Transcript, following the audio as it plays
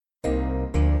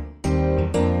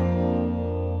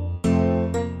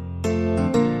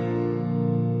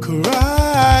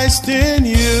Christ in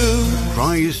you.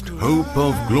 Christ Hope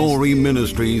of Glory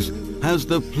Ministries has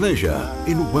the pleasure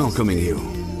in welcoming you.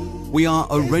 We are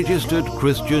a registered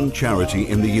Christian charity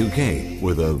in the UK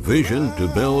with a vision to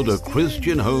build a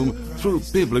Christian home through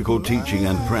biblical teaching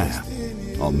and prayer.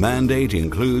 Our mandate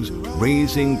includes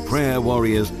raising prayer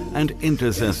warriors and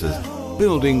intercessors,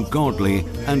 building godly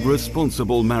and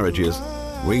responsible marriages,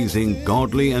 raising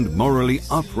godly and morally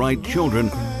upright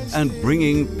children, and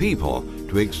bringing people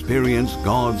to experience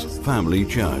God's family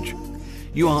church.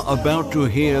 You are about to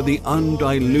hear the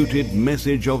undiluted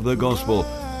message of the gospel,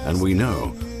 and we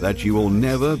know that you will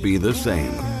never be the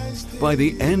same. By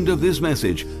the end of this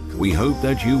message, we hope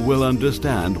that you will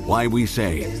understand why we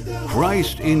say,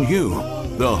 Christ in you,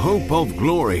 the hope of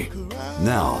glory.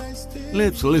 Now,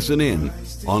 let's listen in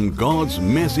on God's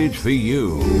message for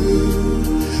you.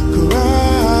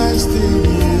 Christ in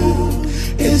you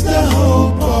is the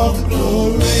hope of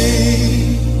glory.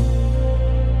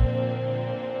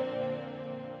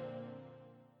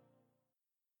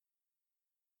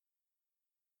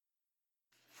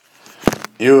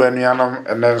 You and Yanum,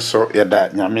 and then so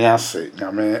yada Yamiase,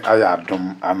 Yame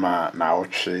Ayadum ama na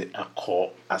oche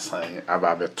ako asan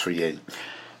ababe tuye.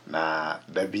 Na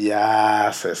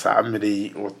debia says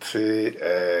amiri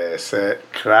ote se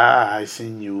Christ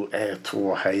in you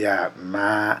to haya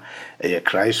na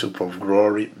Christ Hope of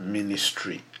Glory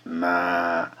Ministry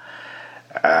na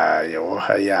yo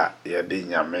haya yade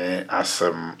Yame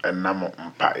asem enamo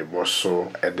mpa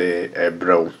iboso ede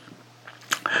ebrew.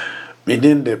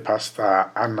 Within the Pastor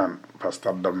Annan,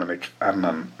 Pastor Dominic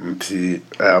Annan,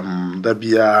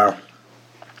 Dabia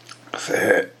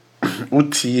say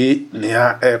Uti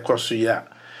near Kosuya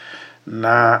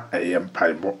na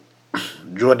Paibo.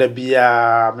 Jo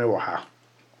Dabia mewaha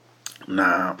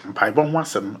na Paibo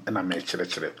wasem and a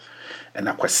mechere and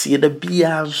I could see the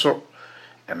bia so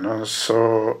and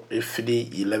also if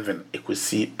the 11 it could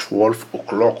see 12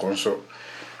 o'clock also.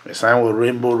 We sign with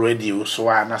Rainbow Radio, so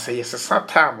I say yes, it's a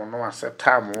time, no, I said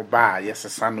time or by yes, a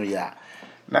son, ya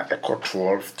not a call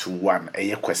 12 to 1, a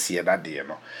yequesia that day,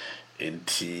 no. And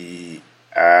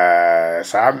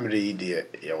some read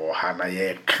your Hannah,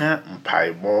 ye can't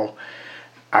piebo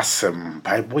asem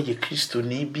piebo ye Christo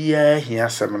ni bia here,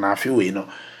 some and a few, you know.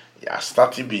 Ya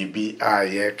started baby,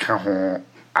 ye can't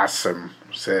asem,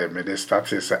 say, me they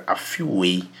started a few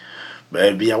way.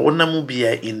 Baby, I wanna move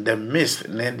in the midst,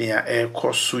 Nenia air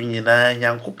Kosunina,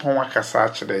 Yankupon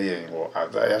Wakasach de or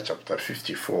Isaiah chapter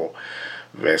 54,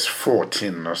 verse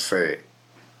 14, no say,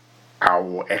 I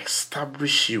will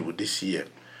establish you this year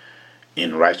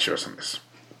in righteousness,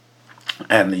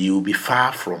 and you will be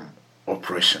far from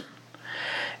oppression.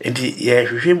 And he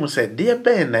said, Dear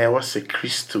Ben, I was a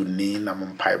Christo ni na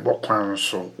mpaibo kwan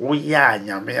so wo ya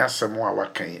nyame asem a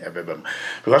wakan ebebem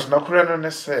because no kure no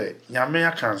say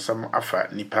nyame akan asem afa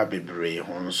nipa bebre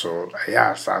ho so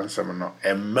ya sansem no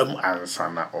emmam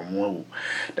ansa na omo.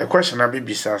 The question na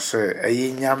bibisa say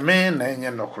eye nyame na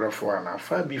enye no kurefo ana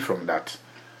far be from that.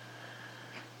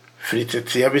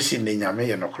 Fritete abesi ne nyame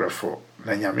ye no kurefo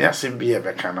na nyame asem bi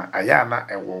ebeka na aya na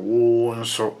ewo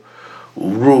nso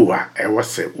Rua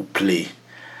ewase uplay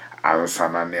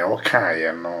ansana ne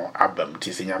okaye no abam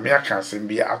tisi nyame aka sem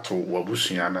bi ato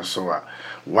wabusua na so a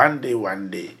one day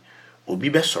obi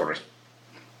be sorry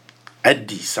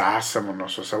adi sa asem no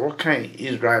so se wokan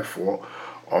Israel for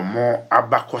omo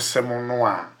abakosem no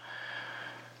a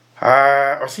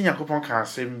osinya kopon ka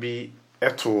asem bi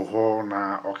eto ho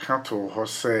na okato ho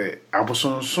se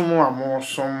abosonsom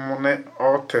amosom ne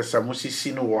otesa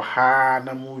musisi no wo ha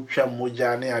na mutwa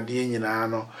moja ne ade nyina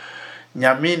no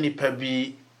nyame nipa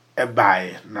bi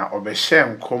ebae na obehye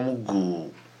nkom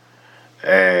gu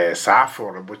sa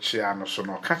aforobochia no so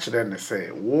no ka kire ne se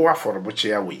wo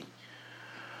aforobochia we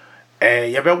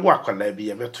yebewo akwala bi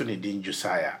yebeto ne din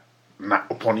Josiah na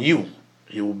upon you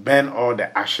he will burn all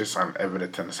the ashes and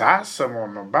everything. Sa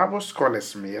no Bible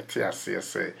scholars me yet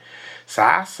say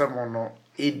sa no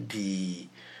edi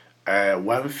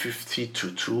 150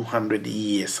 to 200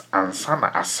 years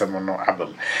ansana asem no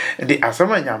abam. The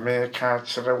asema nyame ka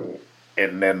kire wo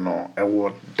enne no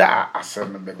ewo da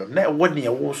asem no bebem na ewo ne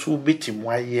ewo so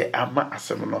betimu aye ama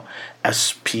asem no a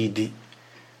speedy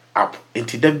up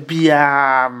into the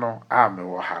bia no ame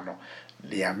wo ha no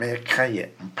the America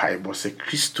ye mpaibo se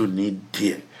Christo ni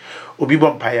die obi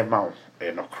bo mpaye mawo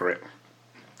no correct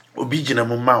obi gina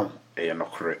mu mawo no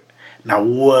correct na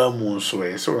wo mu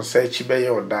so so search be ye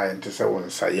oda ente se won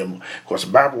sayem because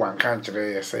Bible wan kan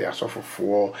kire ye say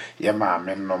asofofo ye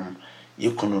maame nom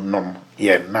ye kunu nom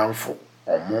ye namfo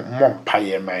omo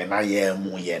mpaye man na ye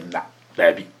mu ye nda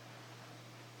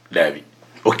dabi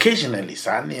occasionally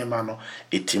sa niema no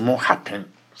etimo happen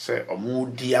say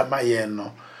omudi amaye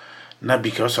no na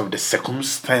because of the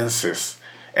circumstances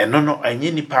no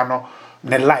anye nipa no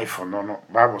ne life no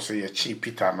Bible say ye chi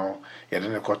Peter no ye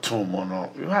ne koton mo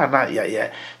no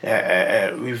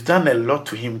we've done a lot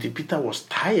to him. The Peter was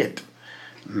tired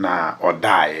na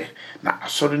die na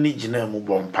asoro ni gina mu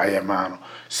bompaye ma no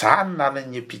saa na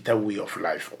nye Peter way of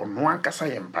life ono ankasa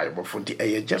ye mpaye bofo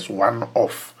di just one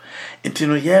off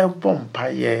intino ye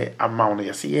bompaye ama no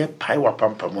ye se ye pai wa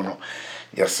pampa mu no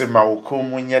ye se ma wo ko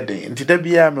mu nye den intida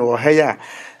bia me wo ha ya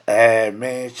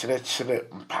me chire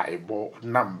mpaebo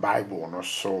na Bible no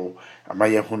so ama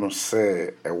ye hu no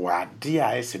se wa dia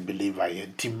as a believer ye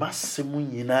di masemu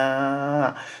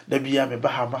nyina da bia me ba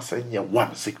ha masanya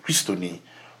one se Kristo ni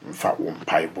mfa wo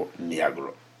mpaebo ni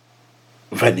agro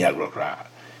mfa ni agro kra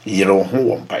yero ho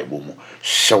wo mpaebo mu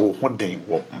hye ho den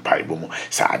wo mpaebo mu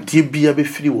sa ade bia be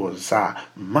firi wo nsa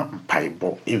ma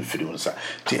mpaebo emfiri wo nsa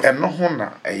ti eno ho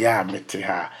na eya mete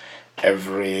ha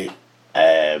every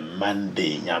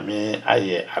Monday nyame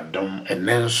aye adom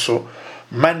enenso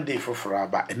Monday for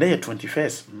aba ene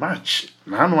 21st March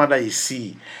na anu ada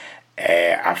yesi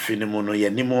afinimu no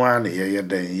yanimu an ye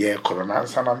den ye corona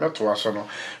nsa na meto aso no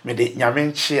me de nyame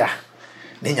nchia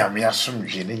ne nyame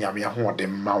asomdwe ne nyame ahoɔden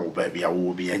ma wo ba bia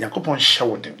wo bi yakopon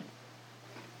hyɛwoden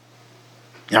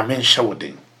nyame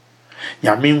hyɛwoden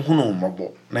nyame hunu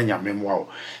mmɔbɔ na nyame mwa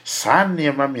saa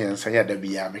nneɛma miɛnsa ya da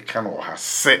bia meka no ha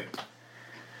se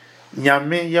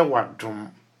nyame ye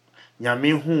wadom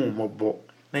nyame hu mmɔbɔ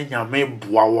na nyame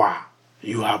boawa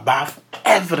you are above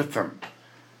everything.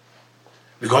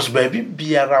 Because baby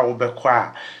biara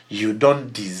obekwa you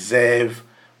don't deserve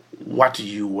what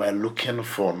you were looking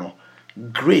for no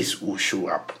grace will show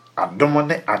up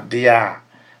adomone adea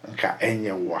nka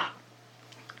enyewa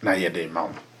na yede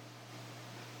mawo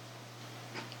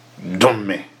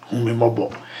domme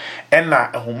humimobo ena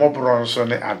humobro nso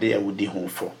ne adea wudi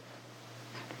humfo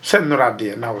se nura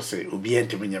de na wo se obi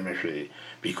entimi nyamehwe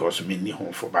because me ni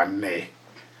humfo ba ne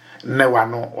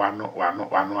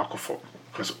wano akofo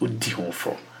because udi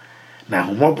honfo na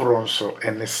homobro nso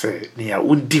ene se ne ya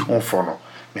udi honfo no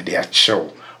me de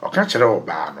achew oka kire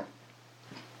oba no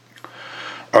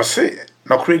o se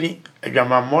no kredi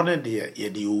adwamammo ne de ye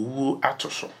de owu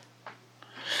atoso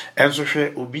enso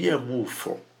hwe obi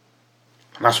amufo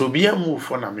na so obi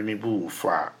amufo na me bu ufo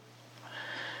a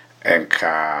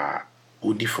enka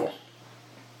udifo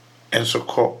enso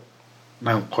ko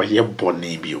na nkoye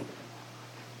bone bio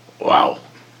wow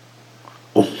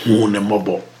ohun ne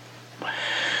mobo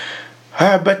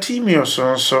Bartimaeus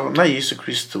so na Yesu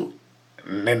Kristo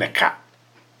neneka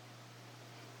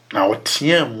na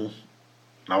otiamu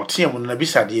na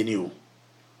bisade ni o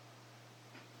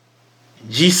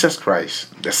Jesus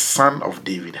Christ the son of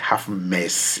David have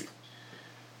mercy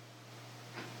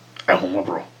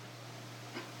ahumobro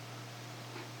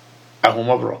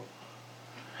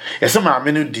yesa ma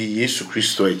amenu di Yesu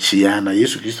Kristo achia na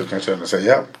Yesu Kristo kan say na say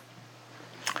ya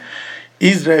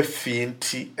Israel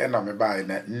fienti ena me bae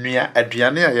na nua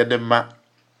aduane a yede ma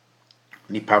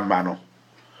nipa ma no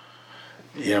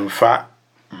yemfa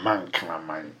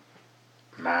mankraman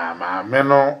na ma me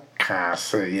no ka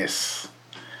say yes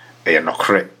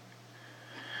nokre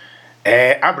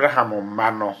Abraham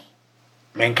ma no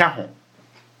menka ho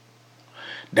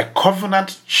the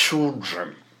covenant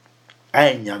children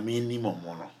anyame ni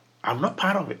momo no I'm not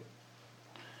part of it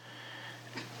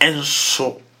and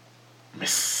so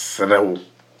mesrewo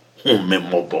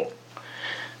humemobo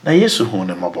na Yesu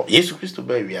hunemobo Yesu Kristo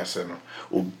ba wiase no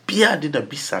obia de da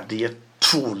bisade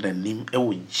tu nanim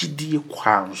ewo gidie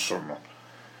kwanso no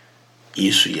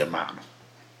Yesu ye ma no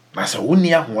na sa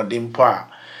woni ahoden po a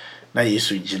na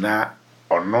Yesu gina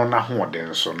ono na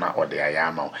ahoden so na ode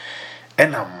ayama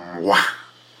ena mwa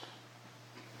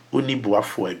oni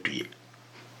boafo adue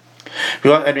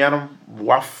because anuanom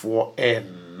boafo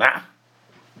na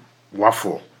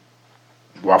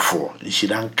boafo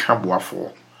nshira nka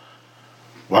boafo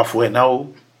na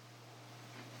o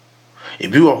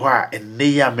ebi wo ho a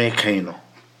enne ya mekan no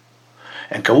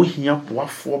enka wo hia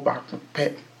boafo ba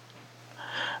pe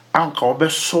anka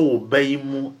obeso obai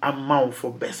mu amount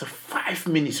for best 5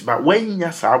 minutes but when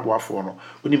ya sa boafo no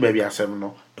oni ba bi asem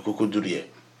no ekokodure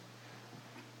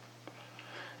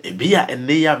ebi a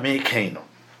enne ya mekan no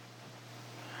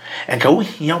enka wo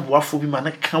hia boafo bi ma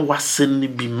na ka wasen ni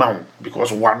bi mawo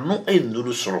because wano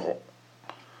enuru soro ho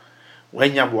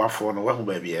wanya boafo no wahu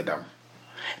ba bi edam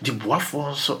di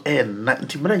boafo nso na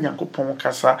ntimra Nyankopon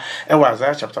kasa e wa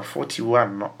Isaiah chapter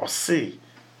 41 no o say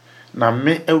na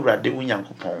me Awurade wo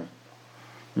Nyankopon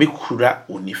me kura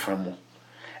onifa mu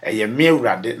eye me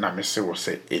Awurade na me se wo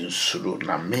se ensuro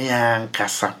na me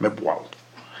ankasa meboawo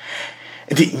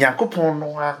The Yakupon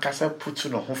no ankasa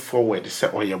put no ho forward say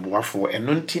oyeboafo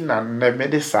eno nti na na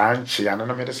mede saa nche ana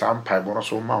na mede saa mpaebo no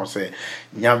so ma wo say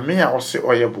nyame a wo se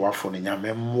oyeboafo no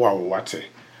nyame mmoa wo wate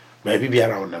ba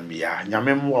bibiara wo nam bia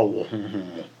nyame mmoa wo honhom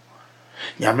mu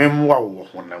nyame mmoa wo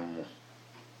honam mu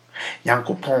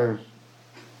Yakupon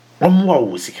mmoa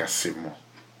wo sikase mu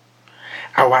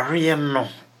aware no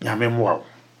nyame mmoa wo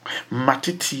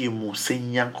matiti mu se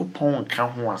Nyankopon ka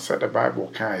ho asa the Bible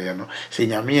ka ye no se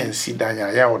nyame ansi danya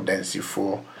ya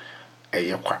odansifo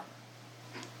eyekwa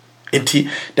enti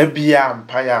da bia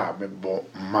mpaya mebo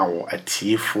mawo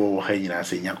atiefo ha nyina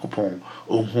se Nyankopon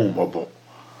ohun bobo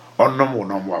onom wo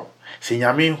nomwa se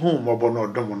nyame hu bobo no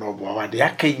odom no bo wa de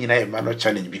aka nyina e ma no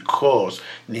challenge because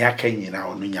ne aka nyina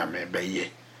onu nyame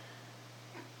beye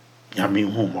nyame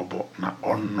hu bobo na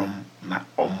onom na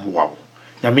omwa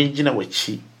nyame gina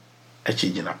wachi achi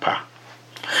gina pa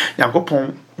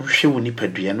Nyankopon hwe wo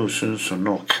nipadua na osunsun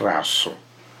no kraso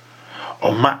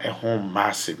oma ehon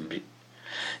masimbi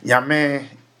nyame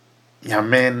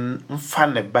mfa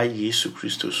ne ba Yesu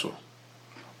Kristo so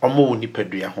omo wo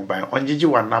nipadua ho ban onjeje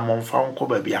wanam mfa nko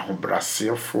ba bia ho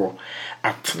brasefo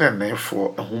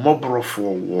atrenefo ehumobrofo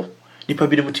wo nipa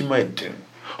bi dem timo eden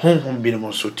honhom bi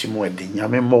dem so timo eden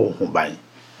nyame mo ho ban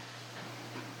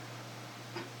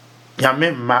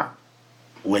nyame ma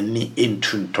wani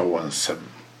entunto wonsam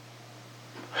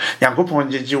Nyankopon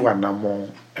jeje wanam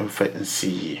mfa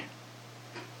nsiye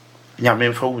nyame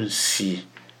mfa wonsi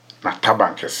na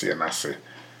tabankese na se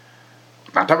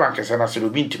na tabankese na se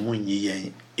obi ntimu nyi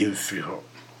yen emfiri ho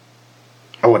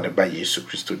awo ne ba Yesu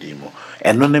Kristo dimo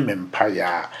eno ne mempa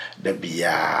ya da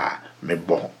bia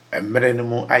mebo emre ne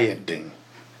mu ayeden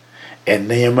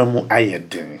enema mu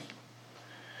ayeden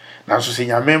na so se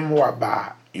nyame mu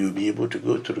aba you'll be able to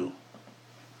go through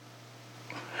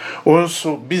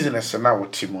also business na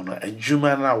wotimo no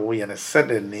adwuma na wo ye ne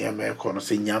sede ne emeko no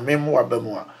se nyame mu aba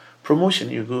mu a promotion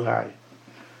you go high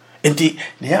enti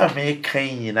ne American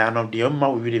nyina no de ma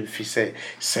wo wi mfi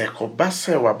se ko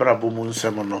base wa brabo mu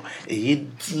nsem no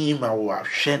eyedi ma wo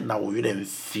ahwe na wo wi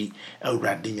mfi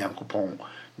awurade Nyankopon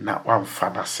na wamfa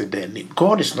na sede ni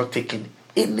God is not taking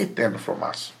anything from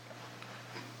us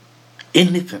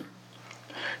anything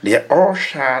they all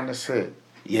shine say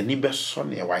ye ni beso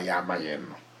ne wa ya amaye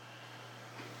no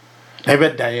never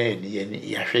die ni ye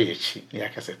ni ya hwe ye chi ni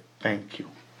akase thank you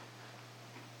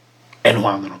and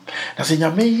one no na se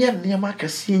nyame ye ne ma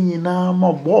kase nyina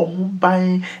ma bo mu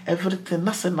ban everything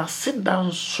na se na sit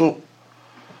down so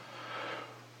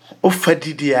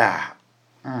ofadidi a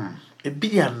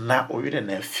ebi ya na oyire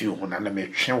na afi ho na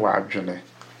metwe wa adwene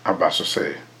aba so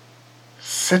say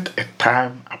set a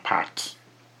time apart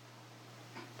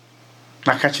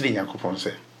na kachiri Nyankopon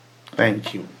say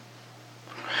thank you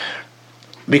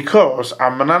because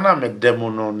amana na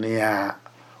medemu no nia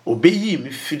obeyi mi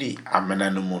firi amana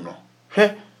no mu no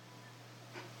hwe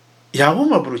yawo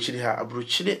mabrochiri ha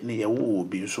abrochiri ne yawo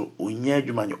obi so onya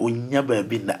adwuma nya onya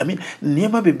baabi na I mean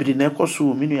niema bebiri na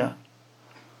ekoso minua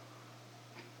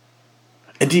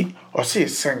edi o se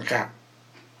senka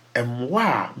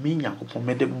emwa mi Nyankopon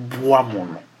mede boa mo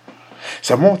no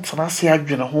se mo tena se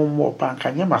adwene ho mo pa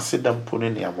nka nya maseda mpo ne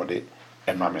ne amode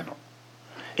ename no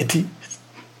edi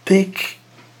take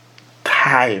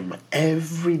time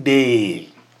every day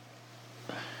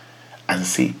and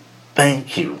say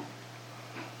thank you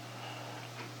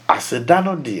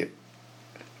asedano de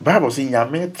Bible says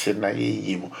nyame na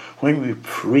yim when we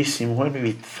praise him when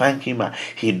we thank him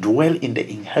he dwell in the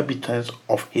inhabitants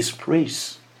of his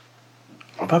praise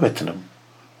obabetenam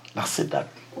na seda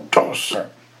doso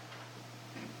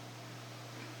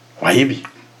waibi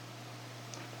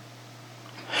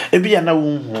ebi ya na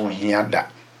wunhu hiada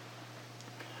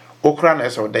okra na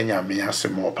eso denya me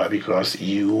asemo pa because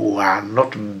you are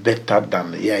not better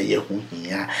than ye hu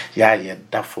hia ya ye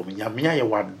da fom nyame ya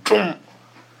wadom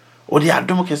odi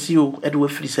adom kesi o ede wa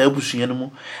firi sa abusua no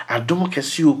mu adom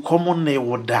kesi o common na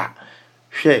woda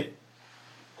hwe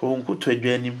ko nkuto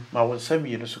adwanim ma won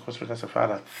sami no so kospita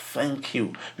Father thank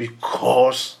you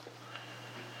because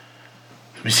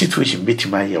my situation bit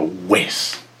my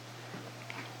worse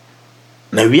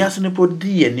na wiase ne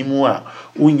podi animu a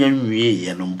unya nwie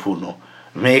ye no mpo no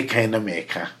meka na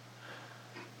meka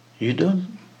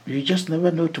you just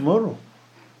never know tomorrow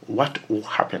what will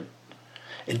happen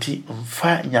enti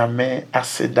mfa nyame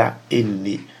aseda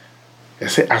enni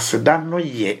ese aseda no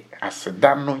ye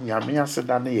aseda no nyame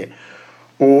aseda no ye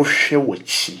o hwe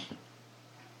wachi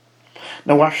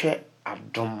na wahwe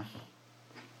adom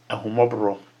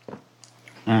ahumobro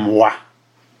mwa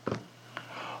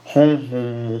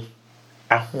honhom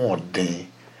ahoden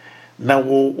na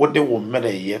wo de wo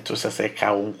mere ye to se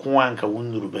ka wo nko anka wo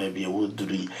nuru ba bia wo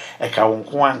duru yi e ka wo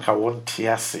nko anka wo nte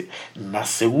ase na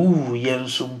se wu ye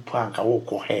nso mpo anka wo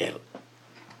ko hell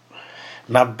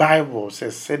na Bible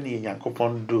says seni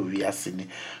Nyankopon do wi ase ni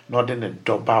no de ne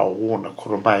doba wo na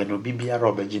koroba no bibia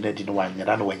ro ba gina di no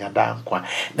wanyara no wanya da nkwa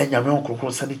na nyame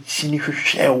okrokro sane chini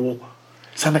hwehwe wo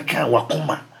sane ka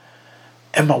wakoma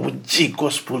ema wo ji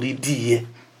gospel di ye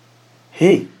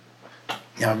hey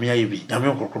nyame ayi nyame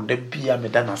okrokro de bia me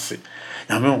da nase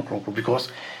nyame okrokro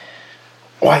because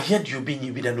o ayed you bi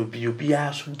nyi bi da no bi obi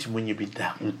aso ntimo nyi bi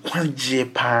da nkwagye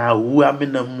pa wo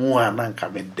amena mu ananka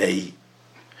me dai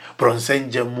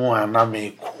bronzenje mu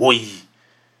aname koi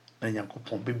na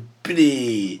Nyankopon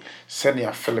bebre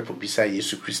sene Philip bisa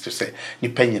Yesu Kristo se ni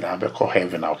panyina be ko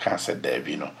heaven na ka se da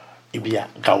bi no ebia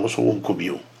nka wo so wonko bi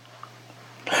o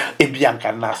ebia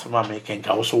nka na asema me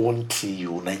nka wo so wonti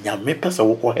o na nyame pese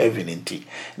wo ko heaven nti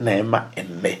na ema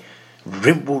enne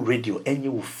Rainbow Radio any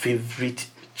your favorite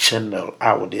channel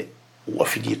out there wo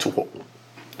fidie to ho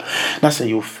na say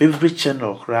your favorite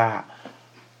channel kra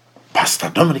Pastor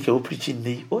Dominic will preaching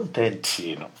the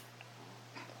ontenti no.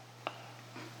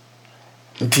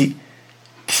 Nti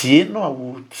tie no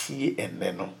awu tie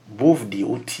enne no both the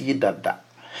otie dada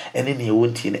ene ne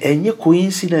wontie enye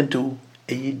coincident o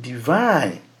eye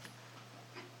divine.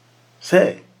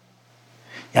 Say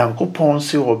Yankopon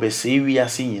se obese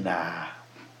wiase nyina.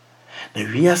 Na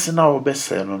wiase na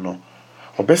obese no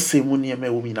obese mu ne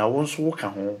ma wo mi na wo nso wo ka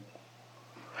ho.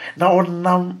 Na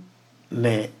onam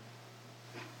ne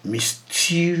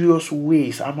mysterious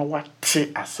ways ama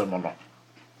wate asemono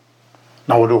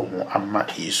na wodo ho ama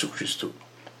Yesu Kristo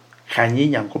kanye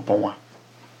Nyankopon wa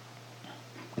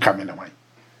kamena wan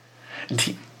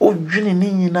nti odwene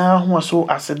ni nyina ho so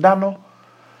aseda no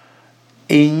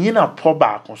enyina po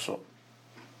ba akoso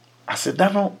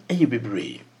aseda no eye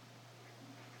bebre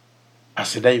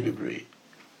aseda ye bebre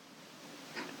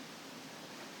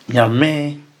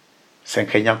nyame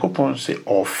senka Nyankopon se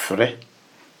ofre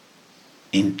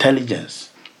intelligence,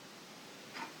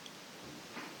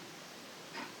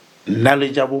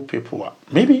 knowledgeable people.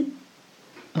 Maybe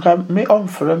me on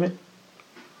for me.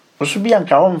 Osu bi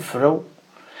anka on for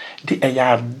di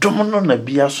eya adom no na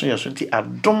bia so yeso nti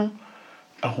adom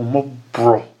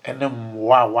ahomobro ene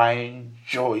mwa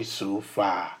enjoy so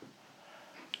far.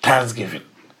 Thanksgiving.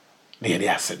 Ne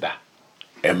aseda.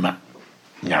 Emma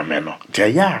nyame no.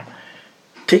 Ti ya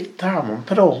take time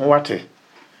mpero ho wate.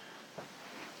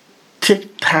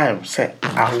 Take time, say,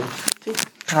 I will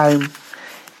take time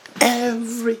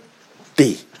every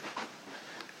day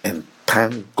and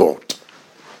thank God.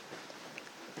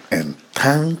 And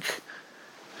thank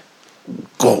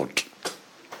God.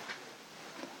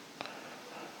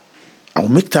 I will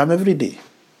make time every day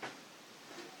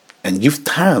and give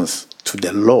thanks to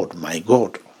the Lord my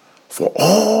God for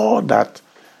all that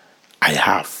I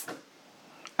have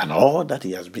and all that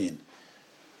He has been.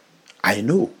 I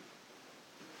know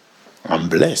I'm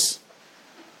blessed.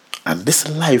 And this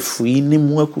life is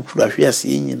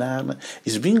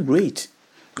being great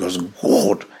because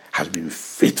God has been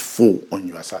faithful on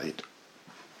your side.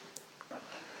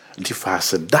 If I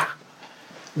said that,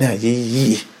 na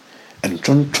ye and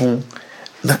tonton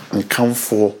na come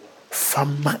for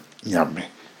fama nyame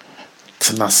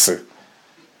tenase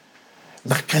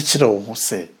na kachira wo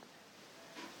say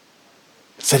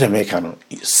the mekano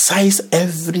size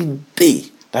every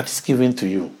day that is given to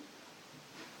you.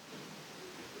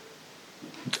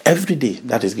 Every day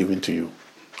that is given to you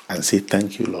and say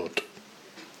thank you, Lord.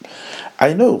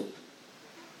 I know.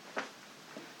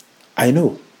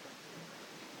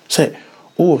 Say,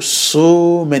 oh,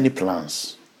 so many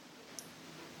plans.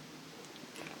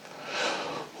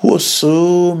 Oh,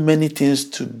 so many things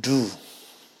to do,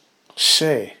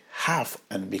 share, have,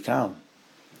 and become.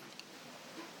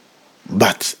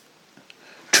 But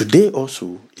today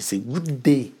also is a good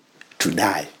day to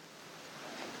die.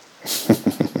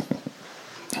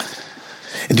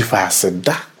 And if I said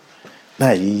that,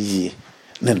 na ye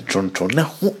then tronton na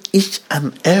each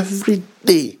and every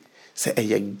day say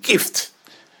a gift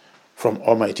from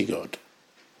Almighty God.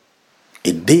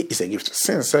 A day is a gift.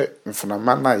 Since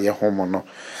mfunama ye homo no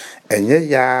enye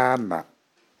ya na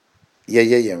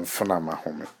ye mfunama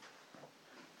home.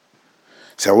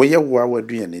 So we wa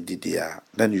waduane didia,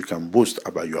 then you can boast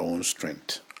about your own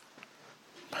strength.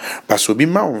 But so be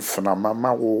ma mfunama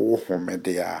ma wo home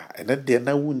dia, and de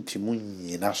na wunti mu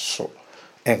nyina so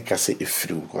enka se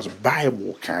efiri because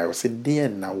Bible kan say de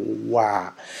na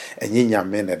wa enye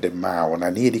nyame na de ma wona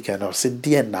na edi kan say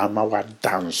de na ma wa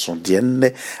danso de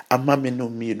ne ama me no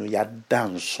mi no ya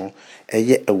danso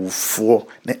eye awufo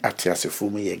ne atiasefo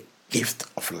mu ye gift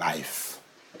of life.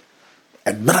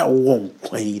 A mara won't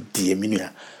quite dear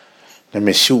minia. The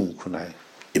machine kunai.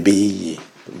 Be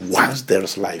once there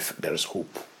is life, there is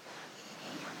hope.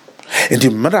 And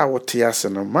the matter what you say,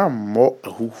 no man more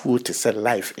who to say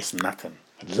life is nothing.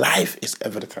 Life is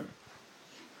everything.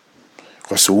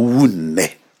 Because who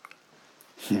ne.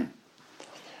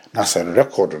 That's a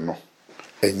record, no.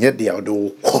 And yet they are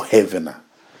the call heaven.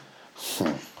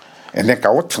 And then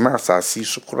what I see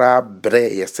sukra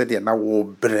bre yesterday na wo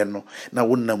bre no na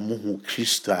wo na muhu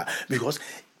Christa because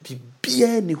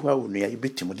bibia ni hwa wo no ya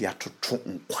betimo de atoto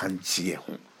nkwangie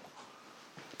ho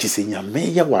tise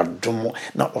nyame ya wadom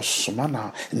na osoma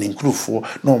na nkrufo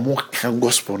na omo ka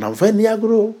gospel na vani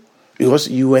agro because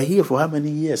you were here for how many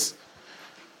years.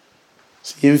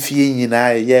 Yemfie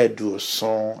nyina ya du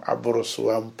son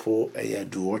aboroso ampo ya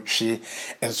du otwe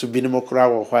enso binimo kura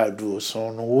wo hwa du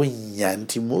son no wonya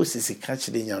nti Moses ka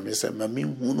kire nyame se ma me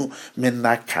hunu me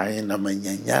na kan na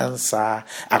manyanyansa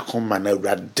akoma na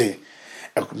awrade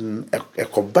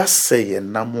ekobase ye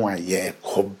namo aye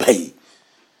kobai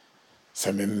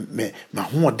se me ma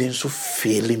hoden so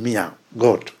feel me a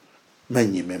God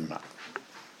manyimema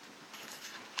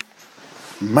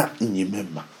ma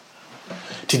nyimema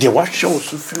Tide watch you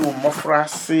so feel more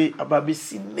frase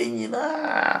ababesi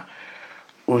nenyina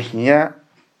ohia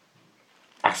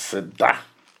aseda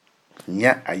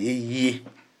nya ayeye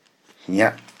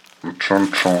nya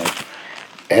mtrontron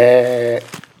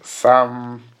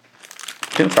Psalm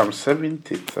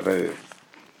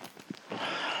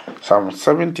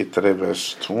 73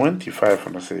 verse 25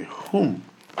 and I say whom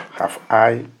have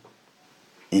I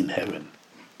in heaven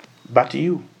but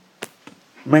you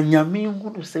manyame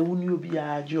hunu se woni obi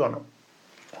age ono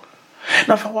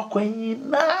na fa wakwanyi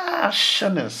na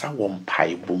shane sa wo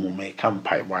mpaibo mu me ka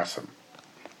mpaibo asem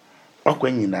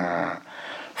wakwanyi na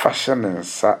fa shane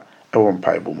sa e wo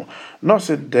mpaibo mu no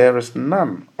say there is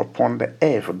none upon the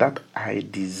earth that I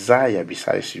desire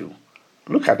besides you.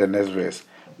 Look at the next verse.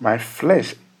 My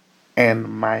flesh and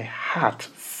my heart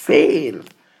fail.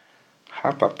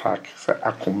 Heart attack say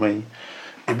akoman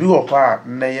ebi wo pa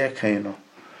na ye kan no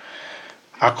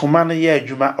Akomane ye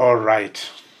adwuma all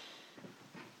right.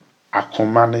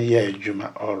 Akomane ye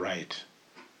adwuma all right.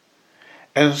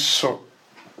 Enso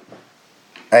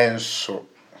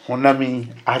honami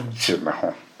agena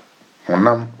ho.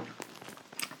 Honam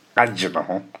agena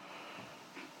ho.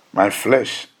 My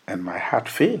flesh and my heart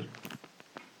fail.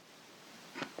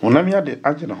 Honami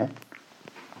agena ho.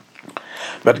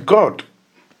 But God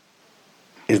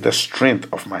is the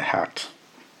strength of my heart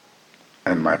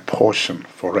and my portion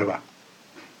forever.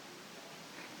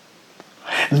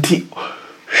 Nti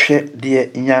hwe de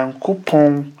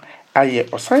Nyankopon aye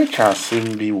osan ka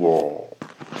asem bi wo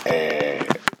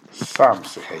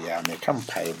Psalms ya me ka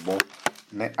mpaibo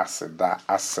ne aseda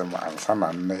asem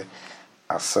ansana ne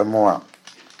asem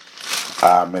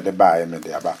a me de ba me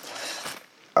de aba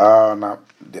na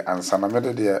the ansana me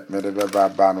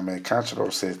de ba no me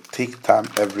can say take time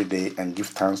every day and give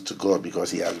thanks to God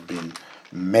because he has been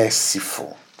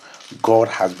merciful. God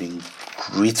has been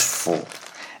grateful.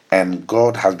 And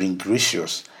God has been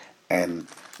gracious and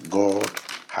God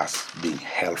has been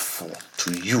helpful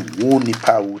to you. Wo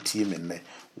nipa wuti menne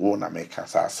wo na meka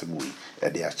sa asem wi e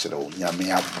de a kire wo nyame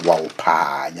aboa wo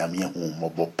pa nyame hu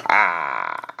mobo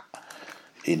pa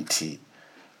enti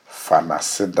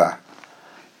fanaseda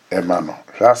emano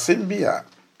asem bia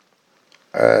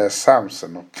Psalms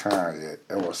no kan ye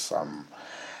e was Psalm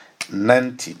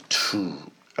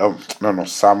 92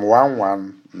 Psalm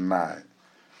 119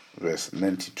 verse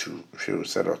 92, she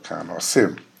said, or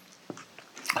same.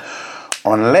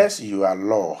 Unless your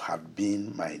law had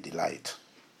been my delight,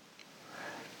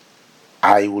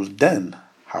 I would then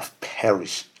have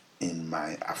perished in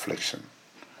my affliction.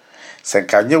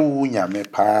 Senkanye wunya me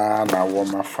pa na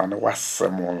woma fane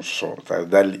wasem so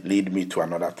that lead me to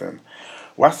another thing.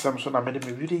 Wasem so na me de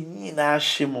me wi nyina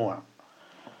hyimu a.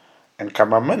 Enka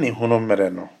mamani hunu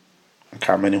mere no.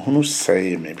 Enka mani hunu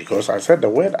say me because I said the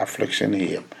word affliction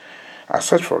here. I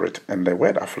searched for it, and the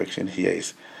word affliction here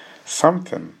is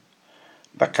something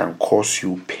that can cause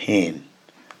you pain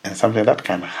and something that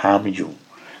can harm you.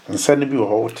 And suddenly be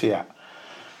hold here,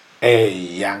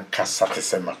 yanka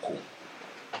satisemaku,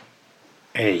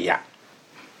 ya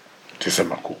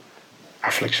tisemaku,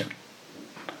 affliction.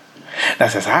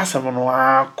 That says, as someone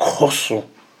cause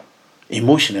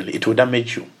emotionally, it will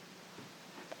damage you.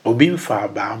 Obin far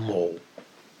ba more.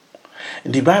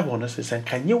 In the Bible, no says,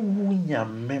 can you wunya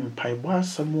mempai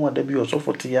wasamo da bi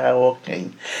osofo te ya okay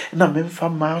na memfa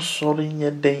ma sori nye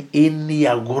den eni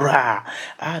agora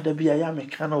da bi ya me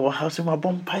kana wo house ma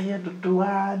bompaye dodo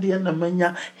de na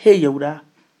manya he yewura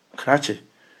krache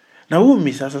na wo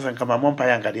mi sasa sanka ma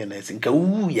bompaye angade na sin ka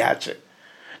wu ya che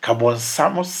kabon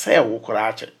samo se wo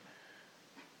korache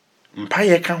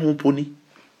mpaye ka ho poni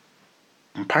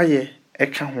mpaye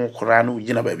eka ho kora no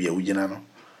ugina ba bia ugina no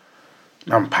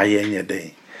na mpaye nye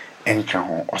den enka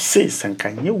ho ose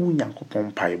senka nye wu Nyankopon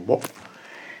mpaye bo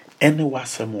ene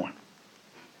wasemu a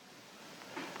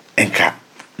enka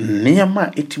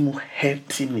niama etimu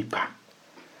heti nipa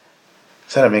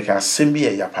sara meka sembi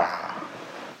e yapa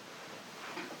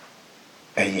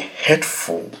eye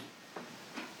hurtful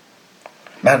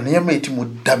na niama etimu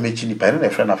damage nipa ene na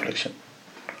friend affliction.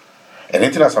 And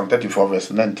in Psalm 34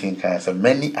 verse 19 can say,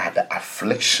 many are the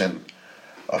affliction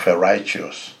of a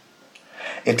righteous.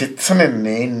 It is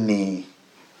ni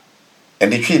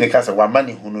and the tree in the case of one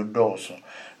money who no does.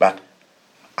 But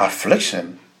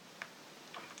affliction,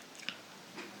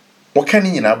 what can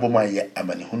you know about my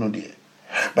money who no dear?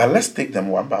 But let's take them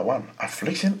one by one.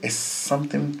 Affliction is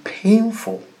something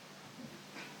painful,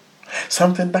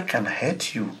 something that can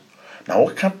hurt you. Now,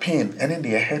 what can pain? And then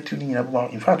they hurt you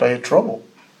in fact, are you trouble?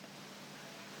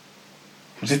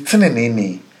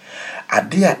 Zitineni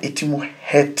ade a etimu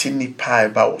heti nipa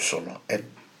eba woso no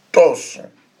edoso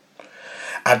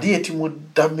ade etimu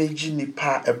damage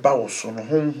nipa eba woso no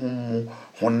honhom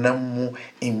honam mu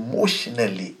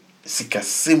emotionally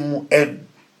sikasemu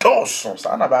edoso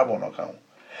sa na Bible no kan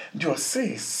do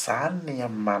say sa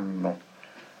niam no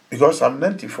because Psalm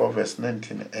 94 verse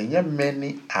 19 and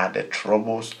many are the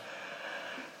troubles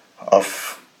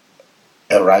of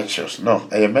a righteous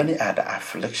many are the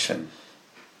affliction.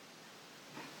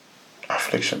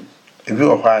 If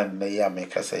you are na ya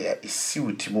make us say isi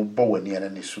utimu bo wani ana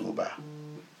ne suba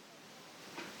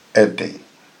ede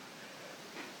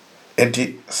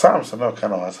Psalms no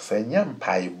kana wasa say nyam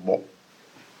paibo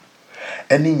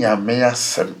eni nyame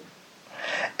asem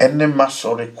eni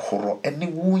masore koro eni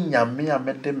wu nyame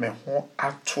amede me ho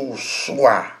ato so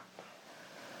a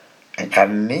enka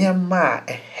niema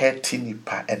e heti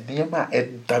nipa niema e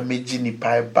damage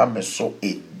nipa e ba me so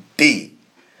ede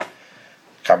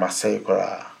kama say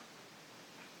kora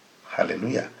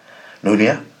hallelujah no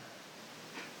nia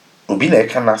obi na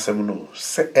eka na asem no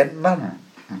se enam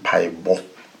mpaibo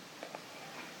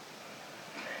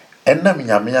enam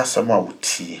nyame asem a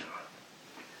wutie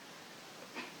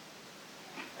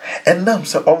enam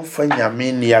se omfa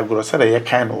nyame ni agoro se ye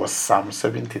kan no Psalm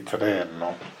 73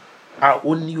 no a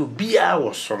oni obi a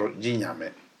wo soro gi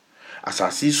nyame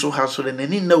asasi so ha so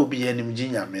nani na obi anim gi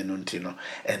nyame no ntino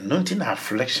eno ntina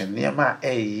affliction niema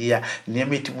eya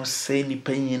niema etimu sei ni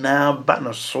panyina ba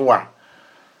no so a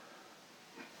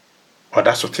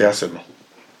oda so te ase no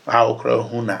a okra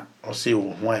hu na o se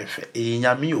wo ho afa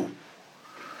nyame o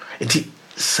enti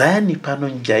sa nipa no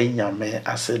njai nyame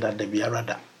ase da biara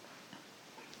da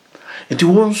enti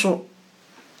wonso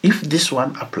if this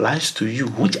one applies to you,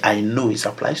 which I know it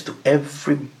applies to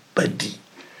everybody,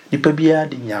 nipa biya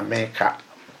di nyame ka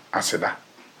aseda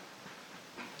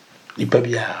nipa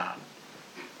biya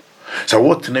so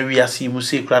what na we asi mu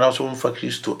say kra na so mfa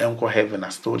Kristo enko heaven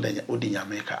as to den odi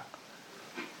nyame ka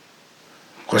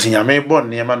kosi nyame bon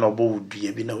niema na obo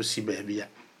wudue bi na osi ba bia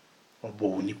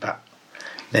obo nipa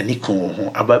na nikon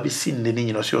ho ababe sin ne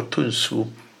nyino so otonsu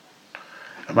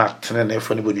ama tene na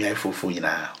efo ne bonu ai fofo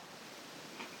nyina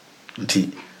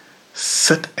nti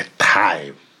set a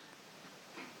time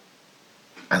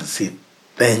and say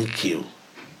thank you.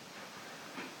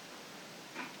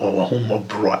 O homo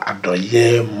bro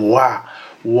adoye mwa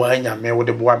wanya me wo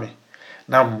de boa me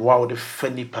na mwa wo de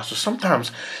fani paso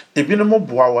sometimes e bi no mo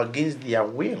boa against their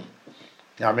will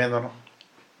ya me no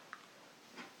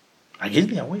against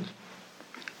their will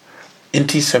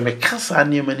enti se me kasa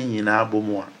ne mani nyina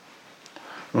abomu a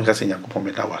no kasa Nyankopon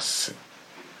me da wase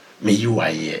me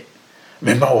yiwaye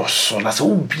me ma wo so na se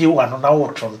ubie wa no na wo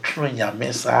tontro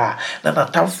nyame sa na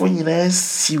natamfo nyina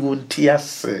si wonti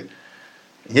ase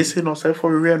yesi no se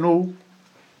for we no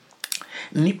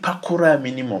nipa kora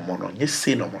minimum no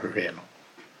yesi no mo we no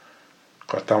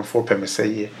kotamfo pe me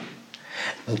seye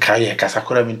nka ye kasa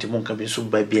kora minti mo nka bi so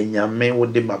ba bi nyame wo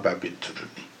de maba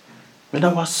bintuduni me na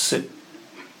wase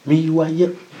me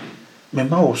yiwaye me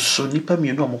ma wo so nipa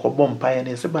mi no mo ko bom pa ye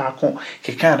ne se ba ko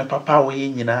keka ne papa wo ye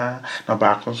nyina na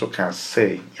ba ko so kan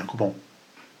say Yakobon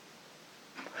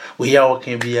we ya o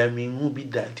kan bia mi hu bi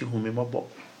da ti hu me mabo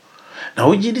na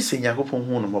wo ji di se Yakobon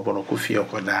hu no mabo no ko fie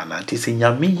ko da na ti se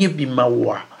nyame ye bi ma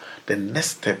wo the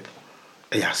next step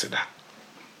e ya seda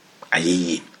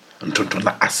ayeye ntonto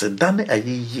na aseda ne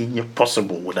ayeye nye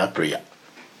possible without prayer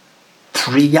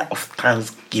of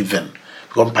thanksgiving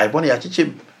because Bible ya chiche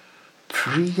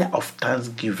prayer of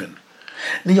thanksgiving.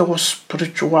 Near was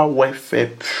spiritual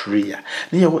warfare prayer.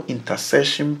 Near was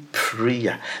intercession prayer.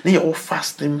 prayer. Now all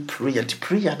fasting prayer. The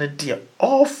prayer and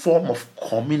all form of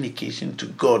communication to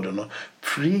God. You know,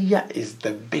 prayer is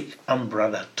the big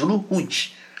umbrella through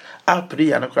which our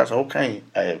prayer and class all kind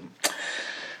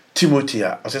Timothy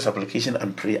also application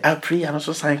and prayer. Our prayer and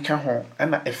also sign home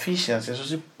and Ephesians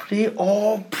also pray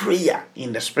all prayer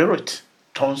in the spirit.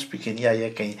 Tongue speaking here, you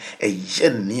can a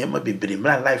yen near my baby.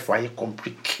 My life, why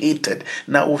complicated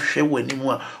now? Share when you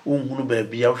want,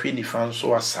 baby, I'll finish fan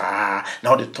so asa.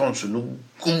 Now the tongues will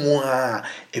go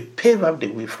a pave up the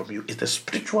way from you. It's a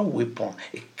spiritual weapon.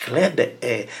 It clear the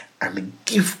air and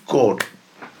give God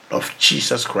of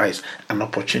Jesus Christ an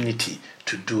opportunity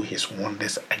to do His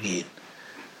wonders again.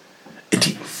 It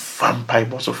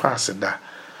vampire so fast that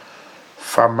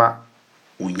Fama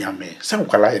unyame. Some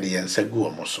kwala yedi yense gu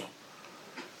omoso.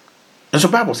 Nso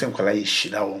Bible say nkwala ye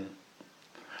shira won.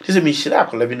 Ti se me shira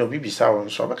akola bi no bibisa won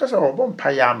so because obo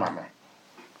mpaye ama no.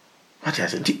 What I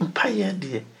say di mpaye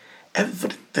de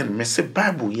everything me say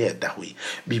Bible ye that way.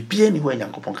 Bibia ni ho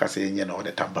Nyankopon ka say nye na all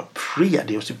the time, but prayer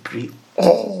they also pray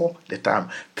all the time.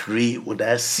 Pray with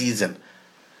that season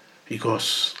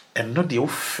because and not the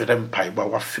offerem mpaye ba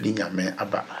wa firi nyame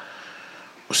aba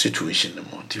o situation no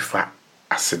mo difa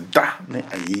aseda ne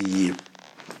ayeye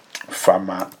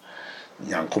fama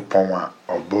Nyankopon a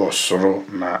obo soro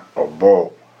na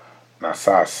obo na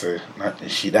sase na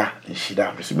nshida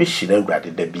me shida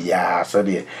urade da bia so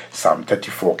de Psalm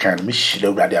 34 kan me shida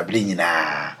urade abli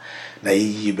nyina na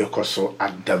yi bekoso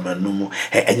adamanum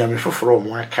enyame foforo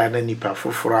mo aka na nipa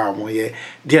foforo a mo ye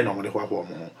de na mo de hwa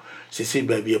mo sese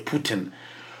ba bia Putin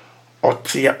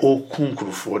otia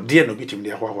okunkrufo de na obitim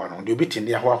de hwa no de obitim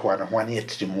de hwa no ho ne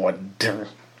yetiri mo den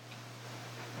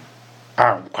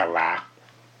ankwala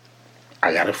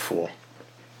ayarefo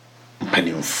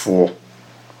mpanimfo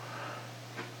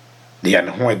de an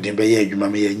ho edin be ye adwuma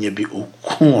me ye nya bi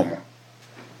okuo mo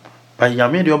ba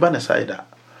nyame de oba na side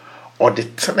o de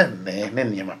tenene ne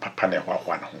niam papa na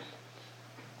hwa no ho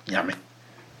nyame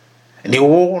ni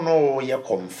wo no ye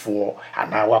komfo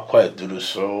ana wakwa aduru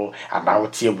so ana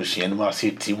wote abusuan mu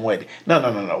ase team word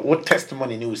no what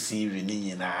testimony ni receive ni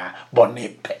nyina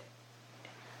bonipe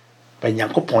ba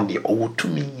Nyankopon de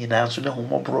owotumi nyina so ne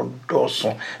homobro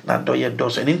doso na doye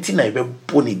doso ni nti na ebe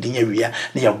boni din awia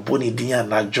na ya boni din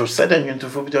anajo sada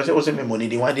nwentofo bi say o se memoni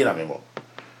din wan din na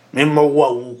memmo wo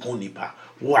awu kunipa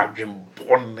wo adwem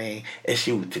bonni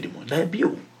ehye wutiri mu na bi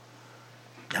o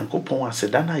Nyankopon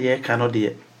aseda na ye ka no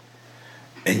de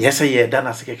enye se ye da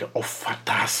na sekeke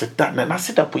ofata aseda na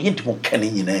aseda po yenti mo kan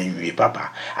nyina nwie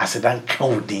papa aseda nka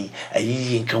odin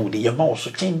ayi nka odin ye ma wo so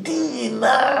kendin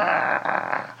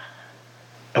na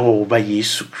ewo ba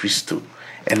Yesu Kristo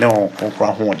ene on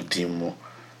konkra ho dimo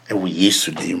ewo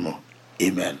Yesu dimo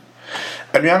amen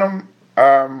anuanom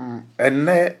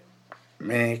ene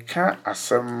me ka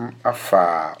asem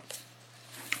afa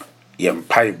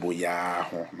yempaibo ya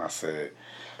ho na se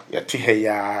yati he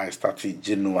ya start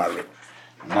January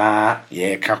na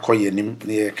ye ka koyenim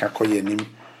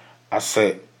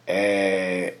ase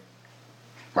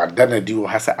madana di wo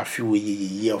hasa afiwe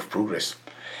year of progress.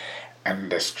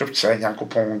 And the scripture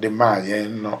Yankopon de Maya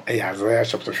no Isaiah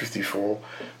chapter 54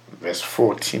 verse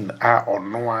 14 or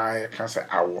no I can say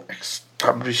I will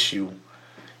establish you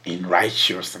in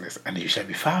righteousness and you shall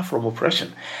be far from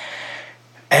oppression.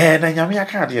 And nyame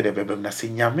aka de de bebem na se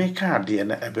nyame ka de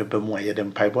na ebebem wa ye de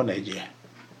mpaibo na eje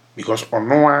because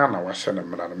ono na wa hye na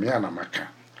mra no me na maka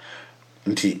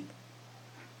nti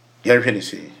ye hwe ni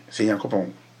se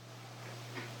Yankopon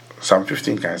Psalm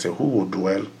 15 can say who will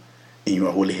dwell in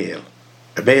your holy hill.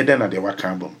 A better than the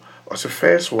wakambum. Or the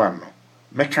first one, no.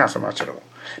 Meka sa machero.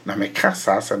 Na meka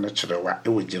sa natural wa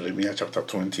ewe Jeremiah chapter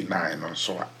 29 on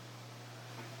so.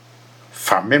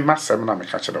 Fa me masem na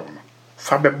meka chero no.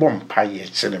 Fa be bom pa ye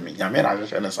chere me. Nyame na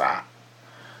je ne sa.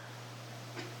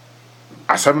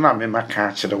 Asem na me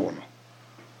maka chero no.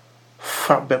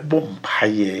 Fa be bom pa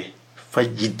ye fa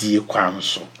gidie kwan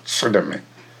so chere me.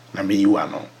 Na me you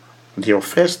ano. The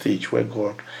first stage where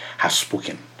God has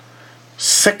spoken.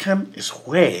 Second is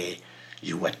where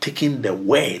you are taking the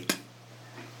word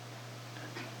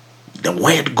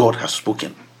God has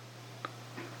spoken.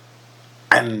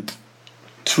 And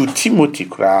to Timothy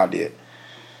crowd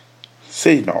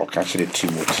say no actually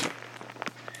Timothy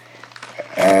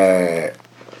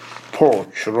Paul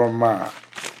Chiroma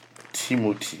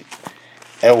Timothy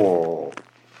ewo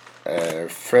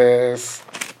First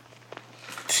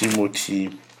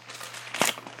Timothy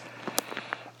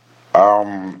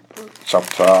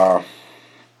chapter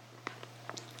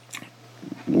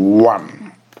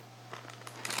 1.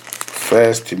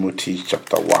 First Timothy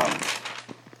chapter 1.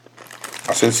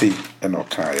 Asensi eno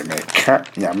kan me ka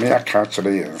nyame aka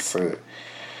kire yen se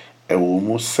ɛwɔ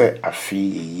mu sɛ afi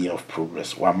yɛ year of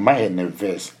progress wama yɛ ne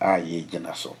verse a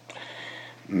yɛgyina so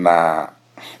na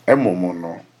ɛmomu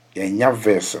no yɛnya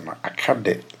verse no aka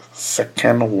the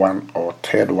second one or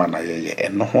third one a yɛyɛ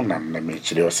ɛno ho na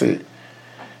nnɛmɛkyerɛ ɔsɛ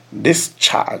this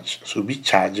charge so be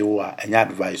charge you any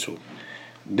advice.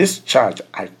 This charge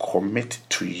I commit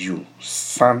to you,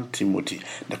 son Timothy.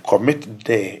 The commit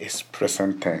there is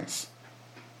present tense.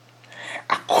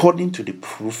 According to the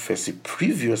prophecy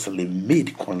previously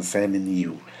made concerning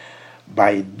you,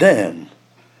 by them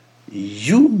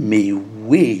you may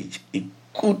wage a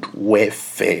good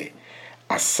warfare.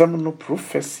 A seminal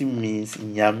prophecy means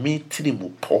nyame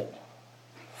tirimupo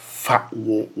fa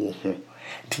wo ho.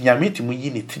 Tinyameti mu yi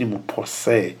ne tiri mu po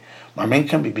say ma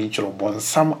menka bibi nchoro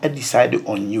bonsam decide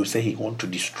on you say he want to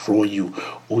destroy you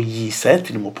o yi say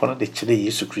tiri mu po no de kire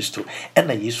Yesu Kristo e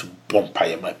na Yesu bompa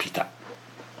ya ma Peter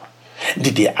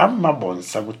didi amma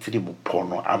bonsam tiri mu po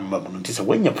no amma mu nti say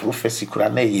wanya prophecy kura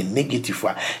na ye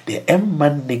negative the emma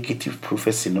negative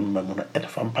prophecy no mamu no e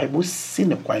fa mpa bo si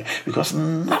ne kwan because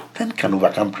nothing can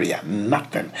overcome prayer.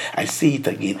 Nothing. I say it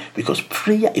again because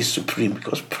prayer is supreme.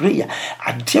 Because prayer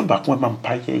adia back when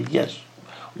mpa yes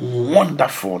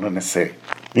wonderful no say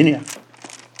minia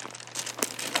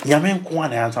nyame nko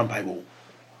na answer Bible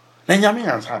na nyame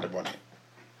answer the body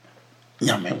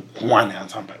nyame nko na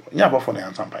answer Bible nya bofo na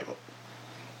answer Bible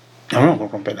nyame nko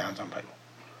compare na answer Bible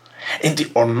and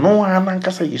the unknown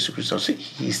ankasa Jesus Christ say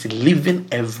he is living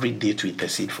every day to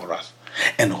intercede for us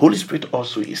and Holy Spirit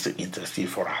also is to intercede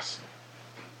for us.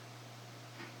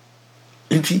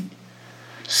 Inti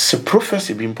se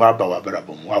prophecy bi mpo aba wa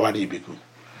barabom wa wade beku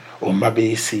o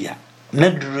mbabe sia na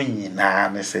duru nyina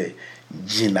ne se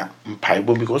gina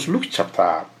mpaibo because Luke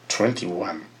chapter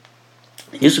 21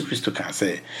 Jesus Christ can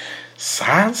say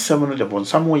san seven de bon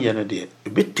samo ye no de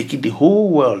be take the whole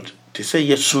world to say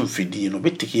yes soon fidi no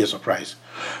be take your surprise.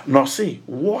 Now say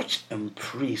watch and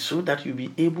pray so that you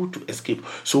be able to escape.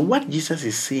 So what Jesus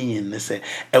is saying is say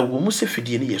e wo mu se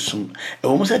fidi ne yesum e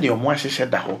wo mu se de omo ahehye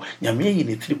da ho nyame yi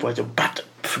ne 3 points but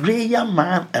prayer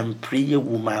man and prayer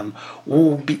woman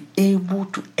will be able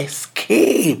to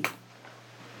escape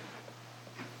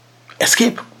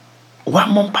one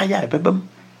mompaya bebem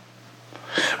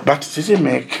but say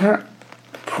make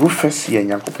prophecy and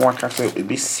Yankopon aka say e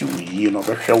be si wo no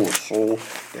be hwe wo so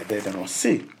the no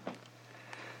say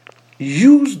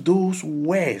use those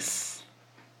words.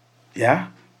 Yeah.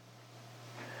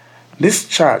 This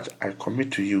charge I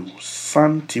commit to you,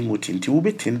 son Timothy, nti wo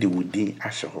betinde wodin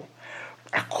ahye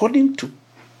according to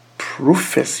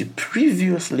prophecy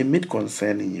previously made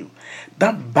concerning you,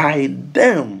 that by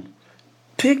them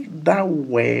take that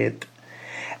word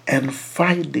and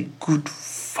fight the good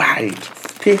fight.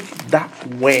 Take that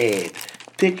word.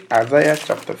 Take Isaiah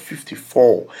chapter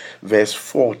 54 verse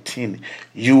 14.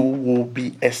 You will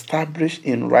be established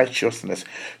in righteousness.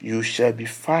 You shall be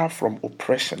far from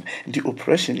oppression. The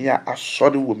oppression here are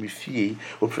sorry wo me fie.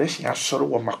 Oppression are sorry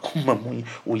wo makoma mu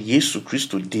o Yesu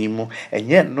Kristo dimo. And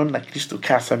yet no na Kristo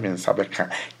ka asem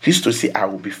nsabeka. Kristo say I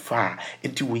will be far.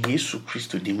 Enti wo Yesu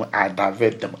Kristo dimo I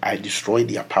divert them. I destroy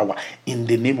their power in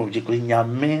the name of Jesus.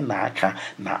 Nyame na aka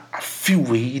na afi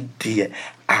we die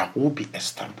I will be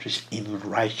established in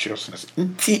righteousness.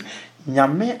 Nti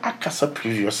nyame akasa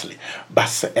previously, but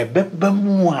se ebeba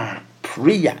mu a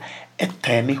prayer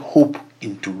turn hope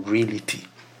into reality.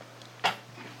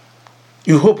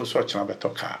 You hope so much about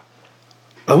talker.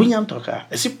 But we am talker.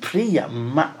 I see prayer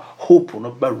ma hope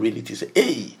no ba reality. Say,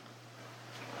 hey,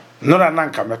 no na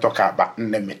nanka me talker ba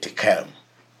nnemetikam.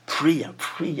 Prayer.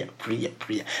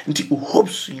 Nti hope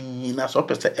so na so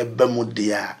pese eba mu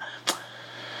dia.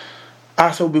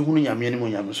 Asa obi hunu nyame ani mo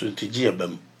nyame so nti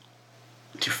ebam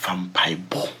nti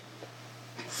fampaibo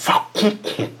fa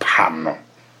konkompa no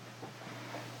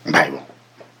Bible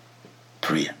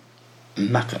prayer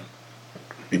nothing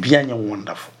bibi anya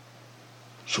wonderful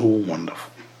so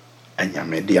wonderful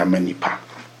anyame de amanipa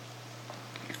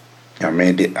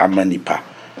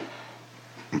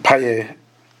mpaye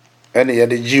ene ye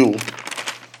de jiu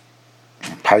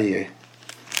mpaye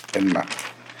enna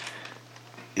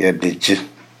ye de ji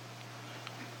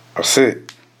I say,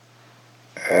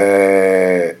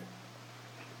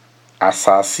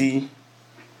 asasi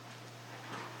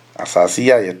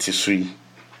ya yetisui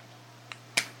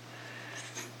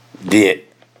de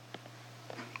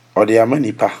ode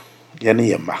amanipa ye ne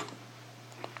yema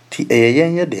ti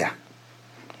eyenye de a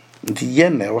nti ye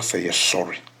na wo say ye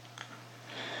sorry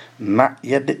na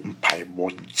ye de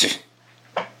mpaibo je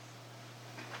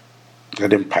ye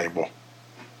de mpaibo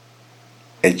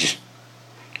eji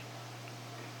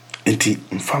nti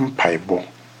mfam paibo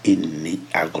inni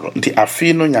agro nti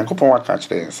afi no Nyankopon waka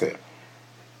kire yense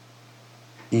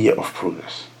year of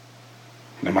progress.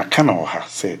 Na makana o ha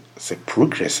say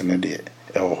progress ne de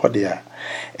e wo ho de a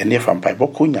ene fa mpa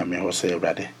boko nyame ho say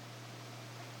Awurade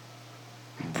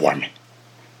boa me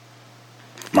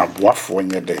ma boafo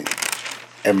nye den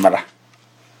emra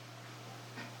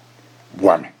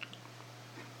boa me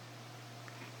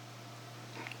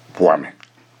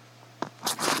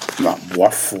na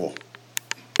boafo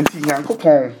enti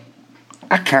Nyankopɔn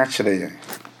aka kyerɛ yɛn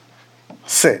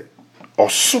sɛ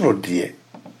ɔsoro de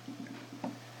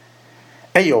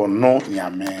ɛyɛ ɔno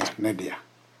nyame ne de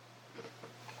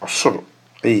ɔsoro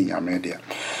ɛyɛ nyame de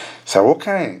sɛ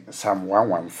wokan Psalm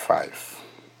 115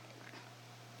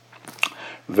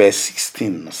 verse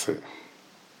 16 say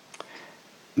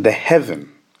the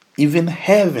heaven, even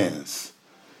heavens.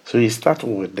 So he starts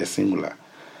with the singular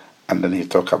and then he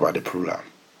talk about the plural.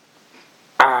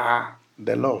 Are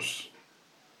the laws.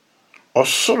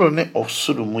 Osoro ne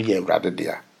osoro mu ye Awurade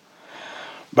dea.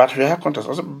 But we have contrast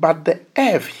also, but the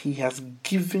earth he has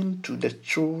given to the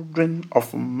children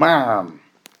of man.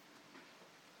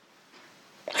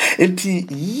 In the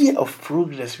year of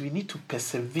progress, we need to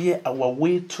persevere our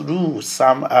way through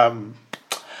some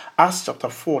Acts chapter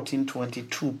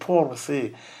 14:22. Paul will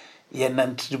say,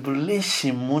 "Yenan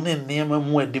tribulation mune nema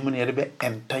mu edimu ne rebe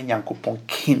enter Nyankopɔn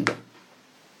kingdom."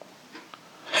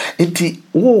 Enti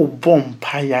wo bom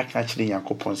pa ya ka kire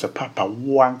Nyankopɔn se papa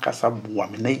wo ankasa boa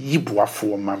me na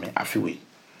yiboafo ma me afiwe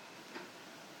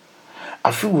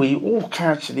wo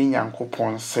ka kire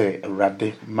Nyankopɔn se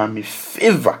Awurade ma me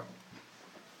favor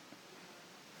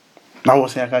na wo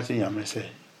se aka kire Nyame se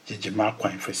jejema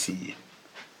kwan fasiye.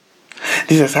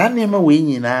 This is how nema we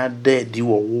nyina de di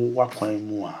wo wakwan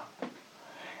mu a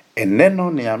enne no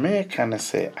ne America na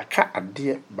se aka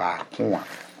ade ba ko a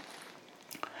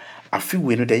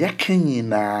afiwe no de yaka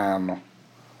nyina no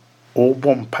o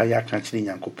bompa yaka kire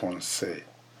Nyankopɔn se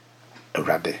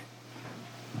Awurade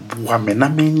boa me na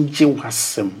menje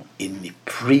wasem in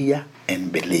prayer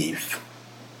and belief.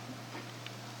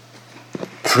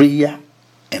 Prayer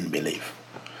and belief.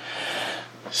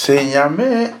 Say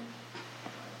Nyame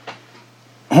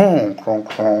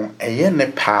kron eye ne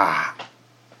pa.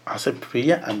 I say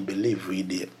prayer and belief we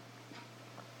dey.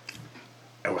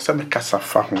 I was a kasa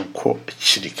fa ho ko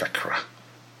chiri kakra.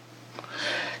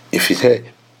 If you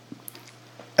say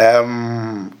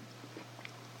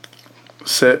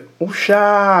say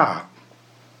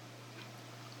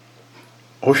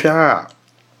Osha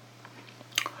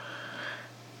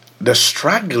the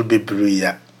struggle be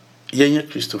bria yenye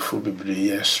Christopher be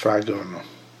bria struggle no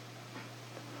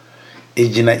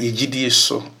ejina ejidie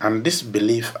so, and this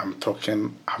belief I'm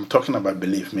talking about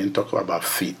belief, mean talk about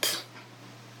faith.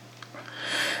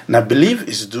 Now belief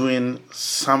is doing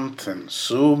something,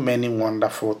 so many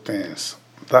wonderful things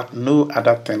that no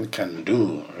other thing can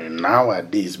do.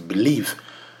 Nowadays belief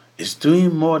is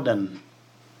doing more than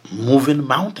moving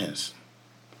mountains.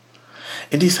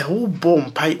 It is a whole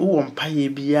bomb pie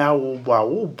bia wo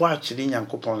bo akire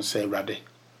Nyankopɔn se Awurade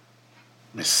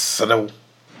mesrew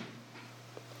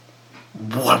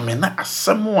boa me na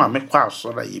asɛm a mekɔ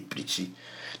asɔre ye preachi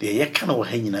de ye kana wo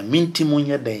ha nyina minti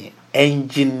munye den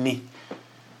engine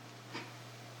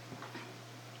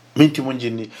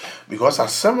because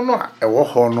asɛm no a ɛwɔ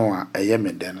hɔ no a ɛyɛ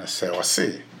me den sɛ o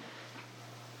say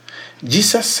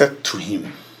Jesus said to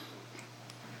him,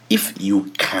 if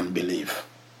you can believe.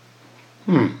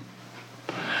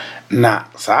 Na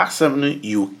sa asɛm no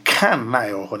you can na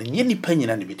ɛwɔ hɔ no nye nipa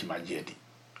nyina ne betima agedi.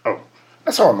 Oh,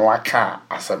 na sɛ ɔno aka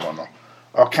asɛm no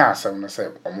ɔka asɛm no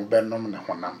sɛ ɔmo bɛnom ne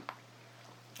honam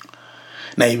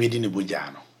na yɛdi ne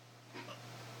bogya no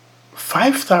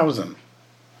 5,000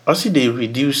 also they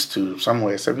reduced to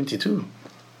somewhere 72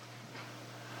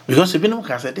 because even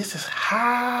can say this is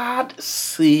hard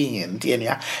saying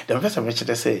the first of which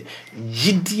they say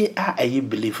gidie a aye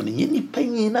belief no nye nipa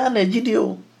nyina na gidie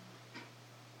o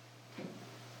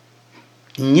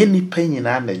nye nipa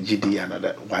nyina na gidie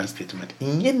another one statement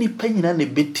nye nipa nyina na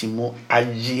betimo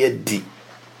agye di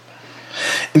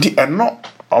ndi eno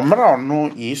omra ono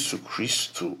Yesu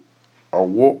Kristo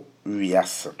owo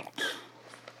wiase no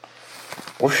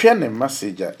ohwe ne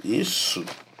message a Yesu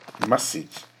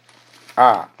message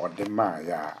a odema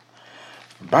ya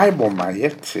Bible ma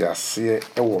yete ase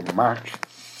ewo Mark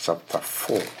chapter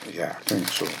 4 yeah I think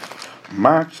so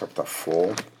Mark chapter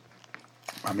 4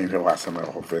 I mean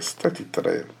verse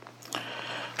 33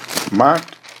 Mark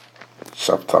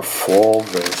chapter 4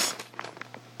 verse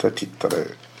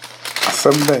 33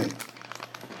 Assembly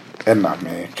ena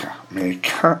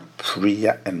meka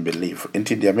prayer and belief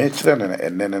into the mention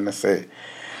and then say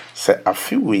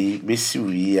afiwe besi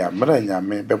wi a mra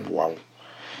nyame beboa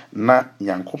na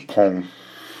Nyankopɔn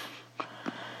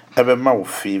ebe ma wo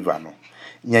favor no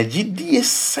nyagidie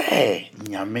say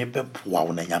nyame beboa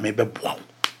wo na nyame beboa wo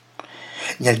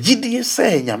nyagidie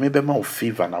say nyame bema wo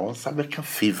favor na won sa beka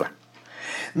favor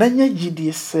na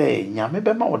nyagidie say nyame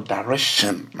bema wo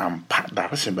direction na mpa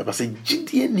direction beba say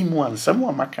gidie ni mu ansam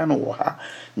wa maka no wo ha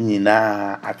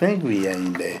nyina. I think we are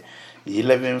in the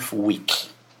 11th week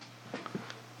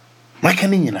maka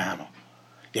ni nyina no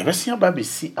Yabesia baby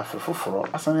see afrofoforo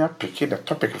asanya pick the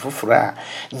topic foforo a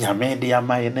nyame de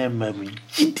amaye na mamu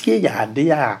gidie ya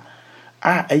ade a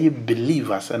aye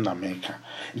believers na America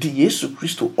the Yesu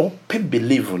Christo ope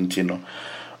believe ntino.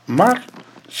 Mark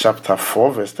chapter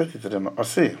 4 verse 33 no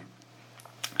say,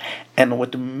 and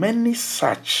with many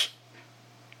such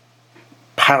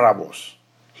parables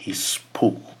he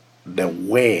spoke the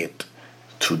word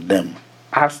to them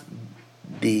as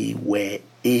they were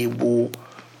able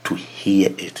to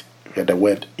hear it. Hear the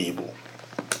word able.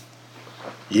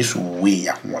 Yes, we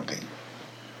are modern.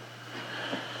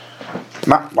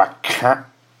 Not waka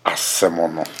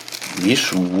asemono.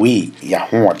 Yes, we are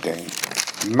modern.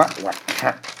 Not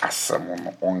waka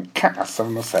asemono. Onka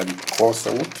asemono say because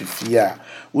what if ya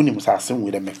unim asem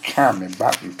with a mekame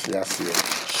back into ya say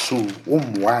so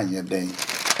umwanye den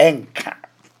enka.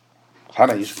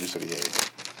 Hana Yesu Kristo ye.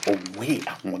 Way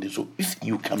ahode. So if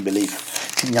you can believe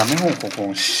nyame ho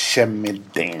kokon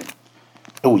shemeden e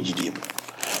wogidie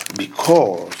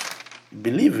because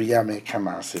believe ya me come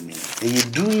as me you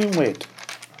doing what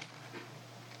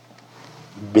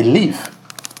believe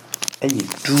and you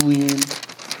doing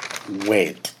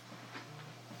what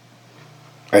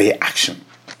a action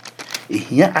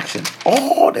here action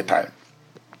all the time.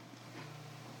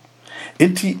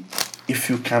 If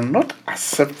you cannot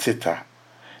accept it,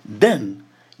 then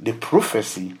the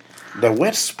prophecy, the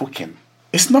word spoken,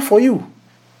 it's not for you.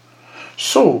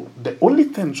 So the only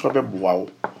thing so be wow,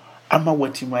 ama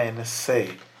wetima ene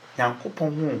say,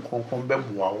 Yankopon hu nkonkon be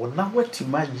wow, na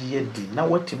wetima gye di, na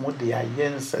wetimo de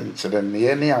ayense nkyere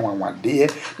ne ne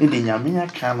anwanwade ne de nyame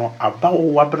aka no aba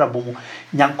wo wabrabo mu.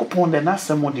 Yankopon de na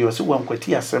asem de o se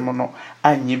wankwati asem no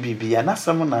anye bibia na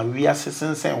asem na wi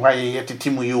asesensen hwa ye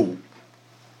tetimu yo.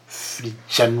 From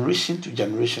generation to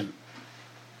generation.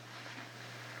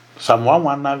 Psalm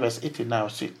 119 verse 89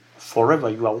 say, forever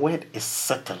your word is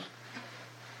settled.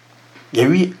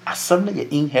 Yewi assembly you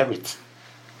inherit.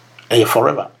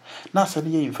 Forever. Now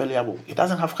suddenly infallible. It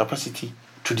doesn't have capacity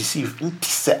to deceive.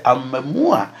 Say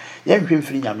amemua. You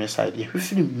feel your side. You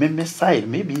feel meme side.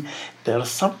 Maybe there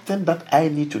is something that I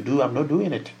need to do. I'm not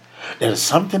doing it. There is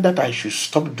something that I should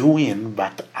stop doing,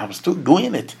 but I'm still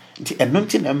doing it. And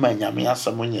nothing Emma Yamia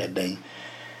someone ye day.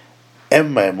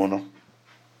 Emma mono.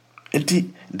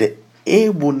 The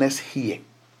ableness here,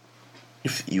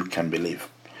 if you can believe.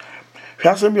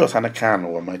 Hasn't be an account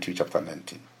of Matthew chapter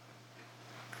 19.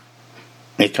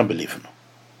 I can believe no.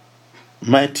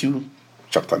 Matthew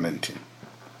chapter 19.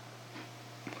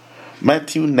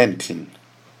 Matthew 19,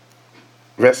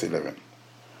 verse 11.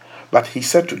 But he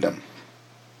said to them,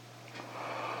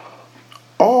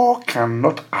 all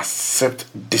cannot accept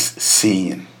this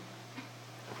saying,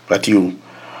 but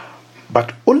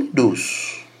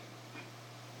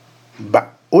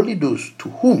only those to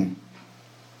whom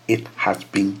it has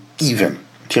been given.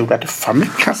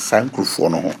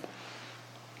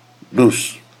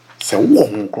 Those say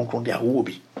wo dia wo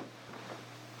bi.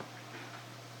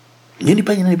 Nyini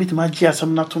pa nyina bit ma gia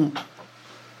asam natum.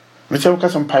 Me say ka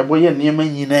some paibo ye niema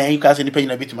nyina you ka say ni pa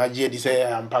nyina bit ma gia di say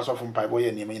am pass off paibo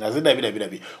ye niema nyina say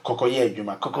dabi kokoye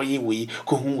adwuma kokoye we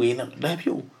ko hu we na dabi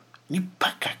o ni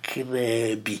pa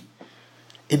kakra bi.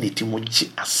 Anything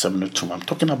asem no to. I'm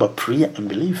talking about prayer and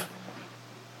belief.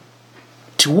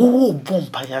 Tiwo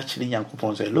bompa ya chiri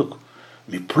Yankopon say, look,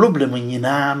 me problem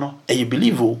nyina no e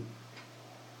believe o.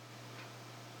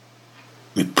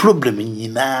 Me problem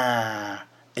nyina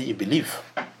e believe.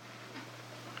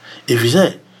 If you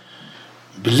say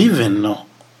believing no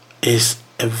is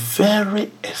a very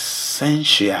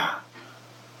essential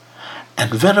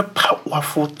and very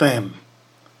powerful thing.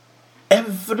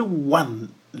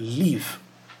 Everyone live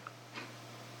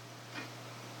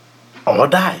or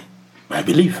die by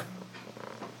belief.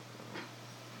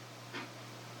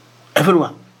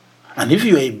 Everyone. And if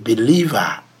you are a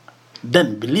believer,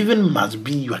 then believing must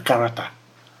be your character.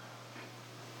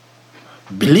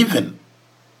 Believing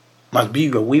must be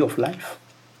your way of life.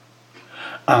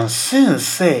 And since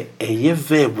say a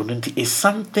verb is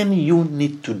something you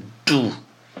need to do.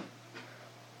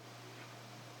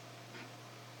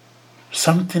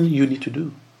 Something you need to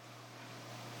do.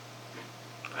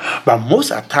 But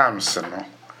most of the times,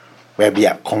 where be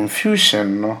a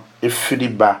confusion, if the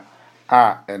ba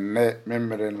and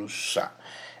memory no sha,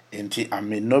 I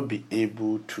may not be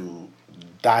able to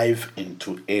dive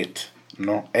into it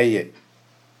no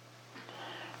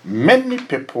many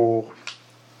people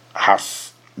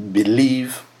has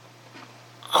believe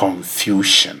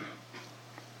confusion.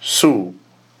 So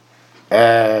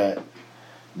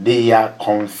they are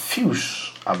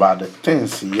confused about the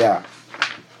things here.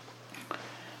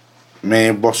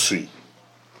 May bossy.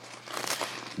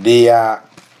 They are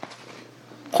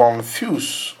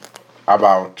confused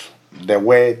about the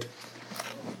word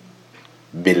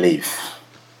belief.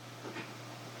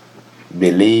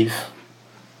 Believe,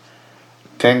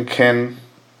 thinking,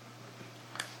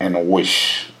 and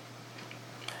wish.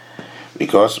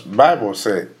 Because Bible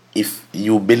says if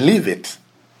you believe it,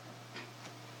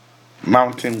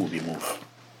 mountain will be moved.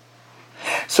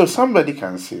 So somebody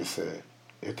can say,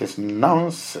 it is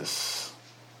nonsense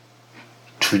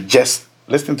to just,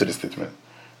 listen to the statement,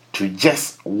 to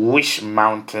just wish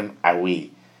mountain away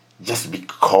just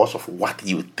because of what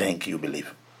you think you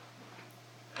believe.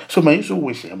 So may you so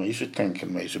wish, may you so think,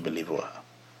 and may you so believe.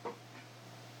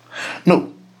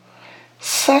 No,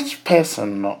 such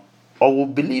person or will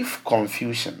believe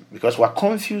confusion, because we're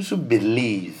confused to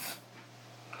believe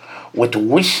with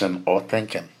wishing or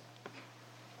thinking.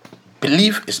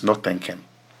 Belief is not thinking.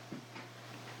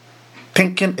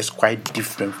 Thinking is quite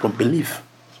different from belief.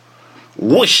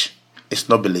 Wish is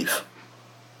not belief.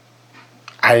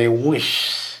 I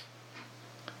wish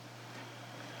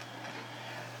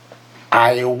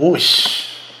I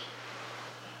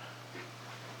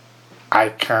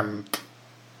can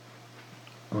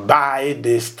buy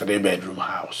this 3-bedroom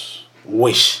house.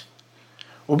 Wish.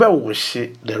 You better wish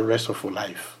it the rest of your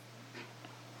life.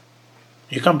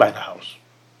 You can't buy the house.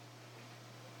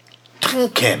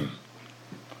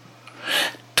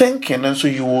 Thinking, and so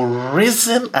you will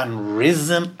reason, and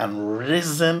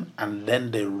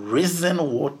then the reason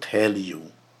will tell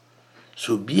you.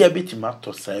 So be a bit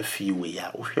matter self we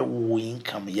are we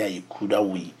income ya you could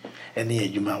away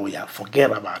any we are forget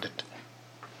about it.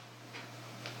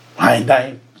 I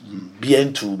die be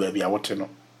into baby I want to know.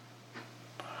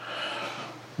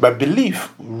 But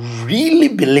really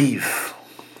believe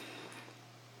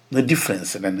the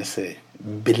difference, and then they say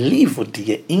believe with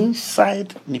the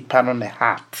inside nipan on the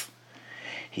heart.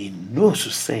 He knows to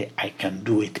say I can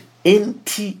do it.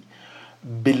 Empty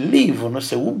believe, no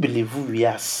say we believe we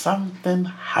are something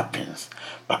happens,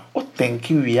 but oh think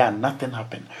we are nothing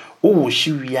happen. Oh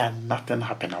we are nothing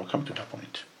happen. I'll come to that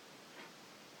point.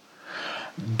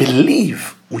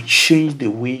 Believe will change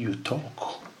the way you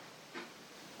talk.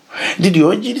 Did you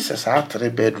order this as a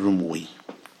 3-bedroom way?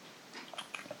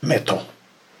 Metal.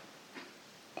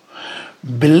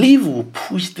 Believe will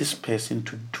push this person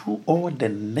to do all the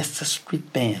necessary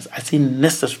things. I say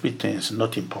necessary things,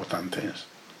 not important things.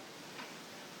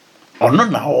 Or no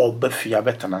na all be fear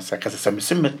better na say cause say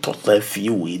me thought that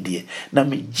fear we there. Na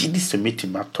me gidi se meti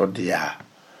matter there.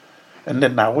 And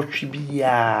then now what should be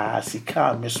ya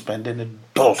sika me spending the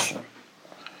dozen.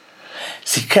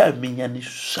 Sika me nyani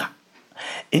sa.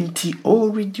 Enti all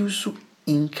reduce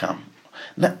income.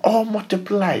 Now all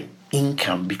multiply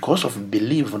income because of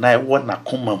belief. Now what na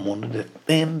come among the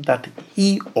thing that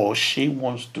he or she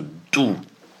wants to do.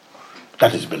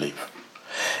 That is belief.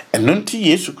 And until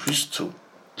Jesus Christ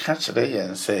catch there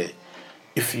and say,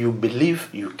 if you believe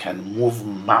you can move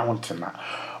mountain.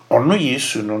 Or no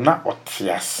yesu no na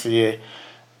otiase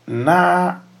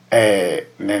na ne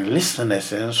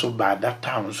listeners and so by that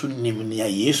time so nimnia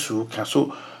yesu can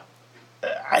so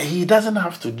he doesn't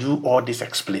have to do all this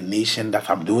explanation that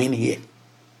I'm doing here.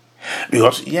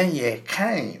 Because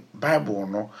kind Bible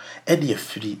no e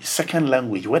free second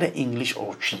language, whether English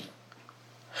or Twi.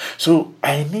 So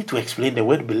I need to explain the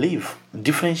word believe,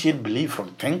 differentiate belief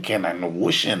from thinking and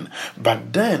wishing.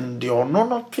 But then the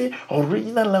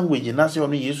original language in as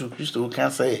only Jesus Christ who can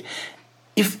say,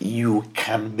 if you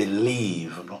can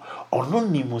believe, or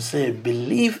no say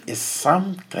believe is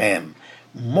something.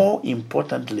 More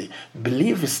importantly,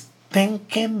 believe is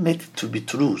thinking it to be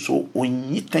true. So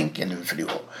when you thinking in free,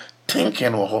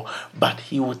 thinking but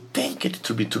he will think it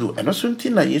to be true. And also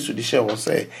something that Jesus the share will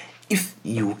say, if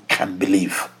you can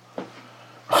believe.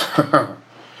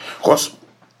 Because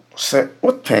say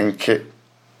what think it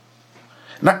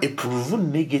now a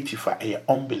proven negative for a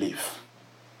unbelief.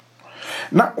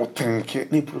 Now what think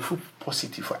it a prove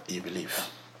positive for a belief.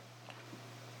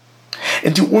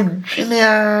 And the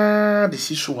original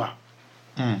decision,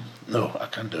 no, I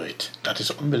can't do it. That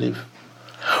is unbelief.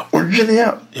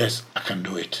 Original, yes, I can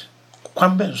do it.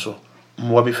 Kwambenso,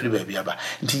 mwabi free baby aba.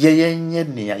 Nti ye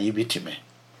ni ya yibitime.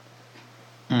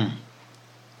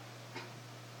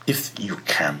 If you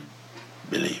can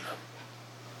believe.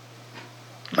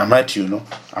 Now, Matthew,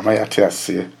 I might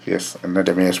say, yes, and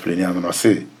let me explain. I'm going to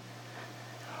say,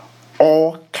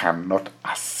 all cannot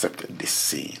accept the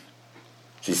sin.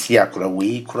 See, I could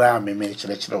away, cry, me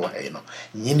mention it, no,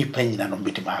 any pain and on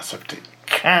bit accept it.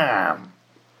 Can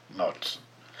not.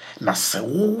 Na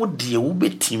so dear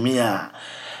ubetimia.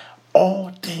 All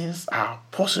things are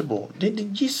possible.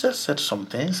 Did Jesus said some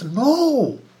things?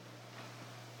 No.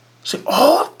 Say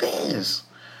all things.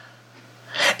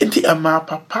 Inti ama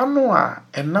papa no a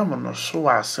enam no so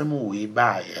asem we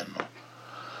bae no.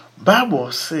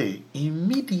 Bible say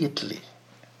immediately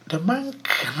the man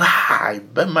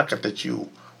cried bemakatachu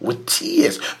with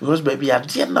tears because baby I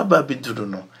didn't know baby to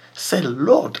no. Say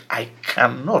Lord, I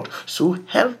cannot. So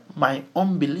help my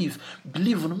unbelief.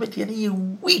 Believe no make any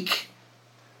weak.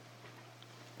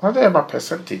 Whatever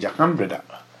percentage, 100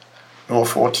 or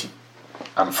 40.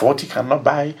 And 40 cannot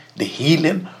buy the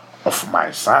healing of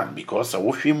my son because I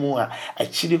wish him more. I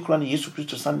chili crown Jesus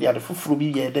Christ Sunday at the full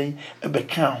be a day, a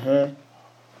becan home.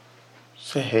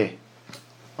 Say, hey,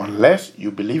 unless you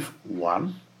believe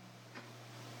 1,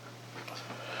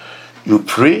 you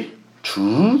pray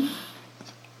 2,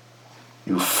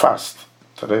 you fast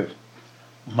 3.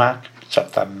 Mark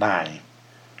chapter 9,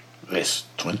 verse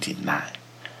 29.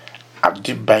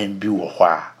 Abdi bain bi wo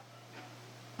hwa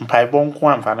mpai bon ko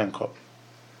amfa nko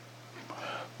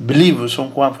believe so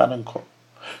ko amfa nko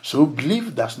so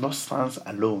believe does not stand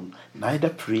alone, neither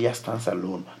prayer stands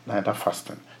alone, neither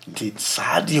fasting. Indeed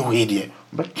sadi we there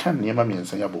but can niam me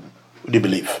ensa yabom we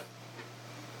believe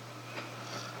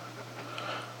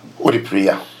or the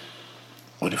prayer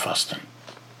or the fasting.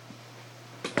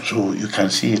 So you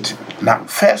can see it now.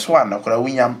 First one no kura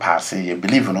winyam pass you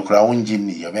believe no kura wonji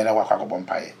ni you better wakwa ko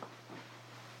bompai.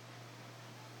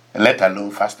 Let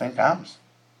alone fasting comes.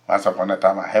 Once upon a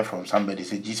time I heard from somebody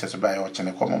say Jesus by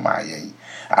watching come my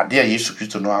I dare Jesus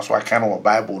Christ to know so I can what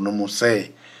Bible no more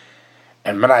say.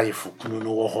 And mara if kunu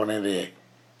no ho na there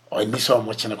or ni so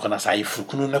mo chene kona say if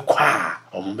kunu na kwa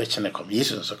or mo be chene come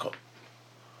Jesus so come.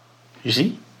 You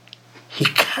see? He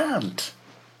can't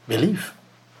believe.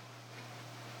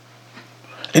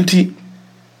 And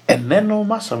then no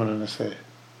master when say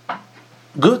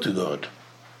go to God.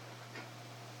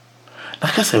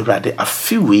 Like I said, rather a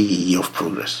few way of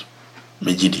progress.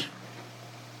 Mejidi.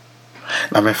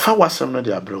 Na me fa wasem no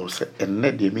de abro se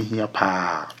enne de me hia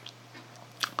pa.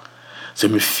 Se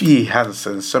me fie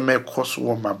hansen se me koso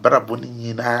wo ma brabo ni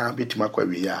nyina betima kwa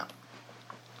wi a.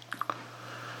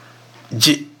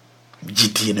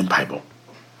 Gidi in Bible.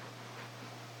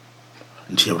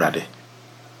 Nti rather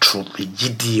true me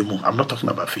gidi mu. I'm not talking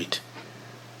about faith.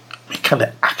 Me kind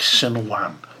of action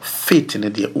one. Faith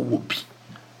in the ubi.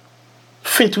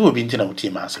 Faith will be in our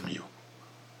team as you.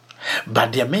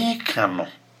 But the American,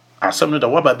 as some of the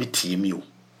Waba be team you.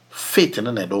 Faith in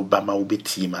the Obama will be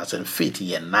team as and faith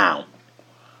here now.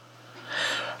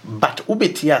 But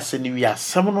Ubetia send we are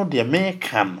some of the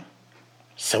American.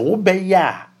 So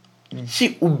Ubeya,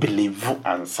 G Ubelivu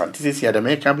and Santis here the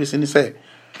American business say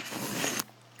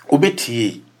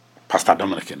Ubeti, Pastor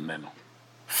Dominic and Neno.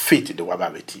 Faith the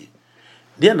Waba beti.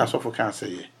 Dear Nasofo can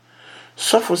say,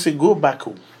 Sofo say go back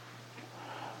home.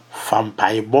 From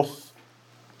Bible,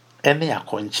 any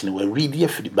acquaintance we read here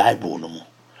for the Bible no more.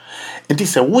 It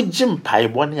is a wooden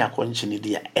Bible, any acquaintance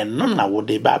there, and none of what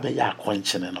they baby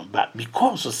acquaintance no, but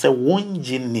because of say one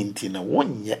gin in a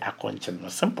 1 year acquaintance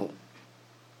was simple.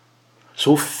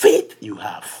 So faith you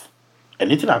have,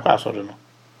 anything across or no.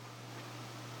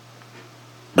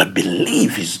 But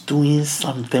belief is doing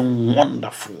something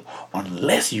wonderful.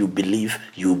 Unless you believe,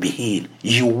 you'll be healed.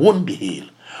 You won't be healed.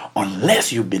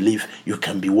 Unless you believe you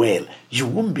can be well, you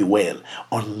won't be well.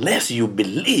 Unless you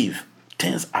believe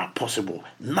things are possible,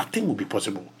 nothing will be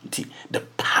possible. The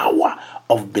power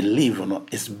of belief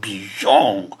is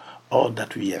beyond all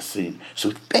that we are seeing.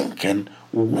 So thinking,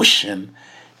 wishing,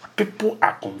 people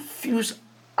are confused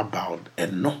about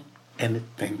and not any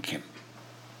thinking.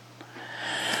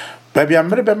 Baby, I'm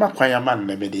very bad. My man,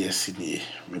 never did see me.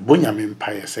 Bonya me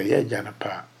empire say, yeah,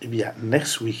 Janapa. Maybe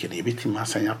next week, and every time I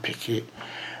say, I pick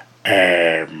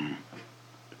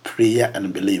prayer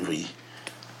and belief.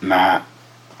 Na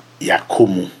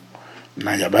yakomu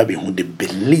na yababi who they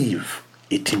believe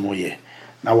itimoye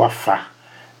na wafa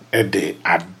ede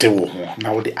adewo ho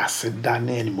na wo de aseda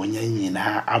na enimonya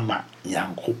nyina ama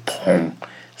yankopon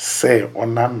say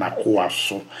ona nakoa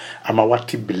so ama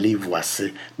wati believe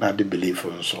wase na de believe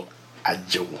nso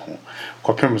ajewo ho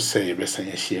kopem say blessing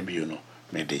ya hia bi no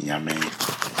me de nyame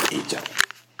eja.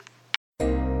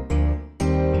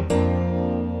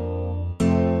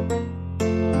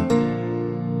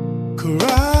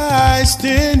 Christ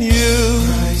in you.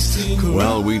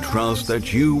 Well, we trust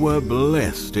that you were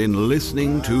blessed in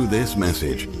listening to this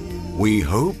message. We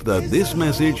hope that this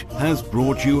message has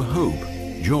brought you hope,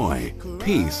 joy,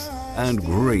 peace, and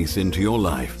grace into your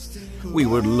life. We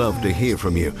would love to hear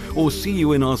from you or see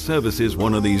you in our services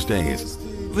one of these days.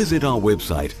 Visit our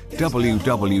website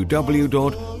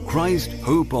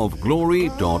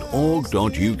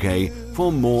www.christhopeofglory.org.uk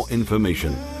for more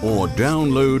information, or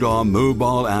download our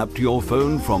mobile app to your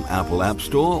phone from Apple App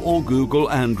Store or Google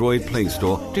Android Play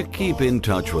Store to keep in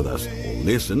touch with us, or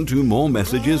listen to more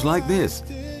messages like this.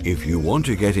 If you want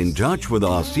to get in touch with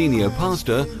our senior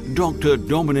pastor, Dr.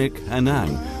 Dominic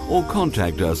Hanang, or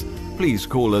contact us, please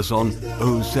call us on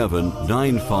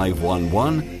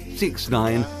 079511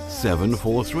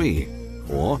 69743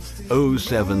 or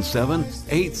 077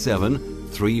 87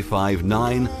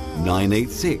 359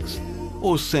 986,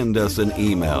 or send us an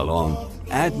email on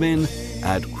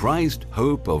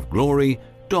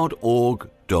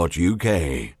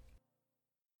admin@christhopeofglory.org.uk.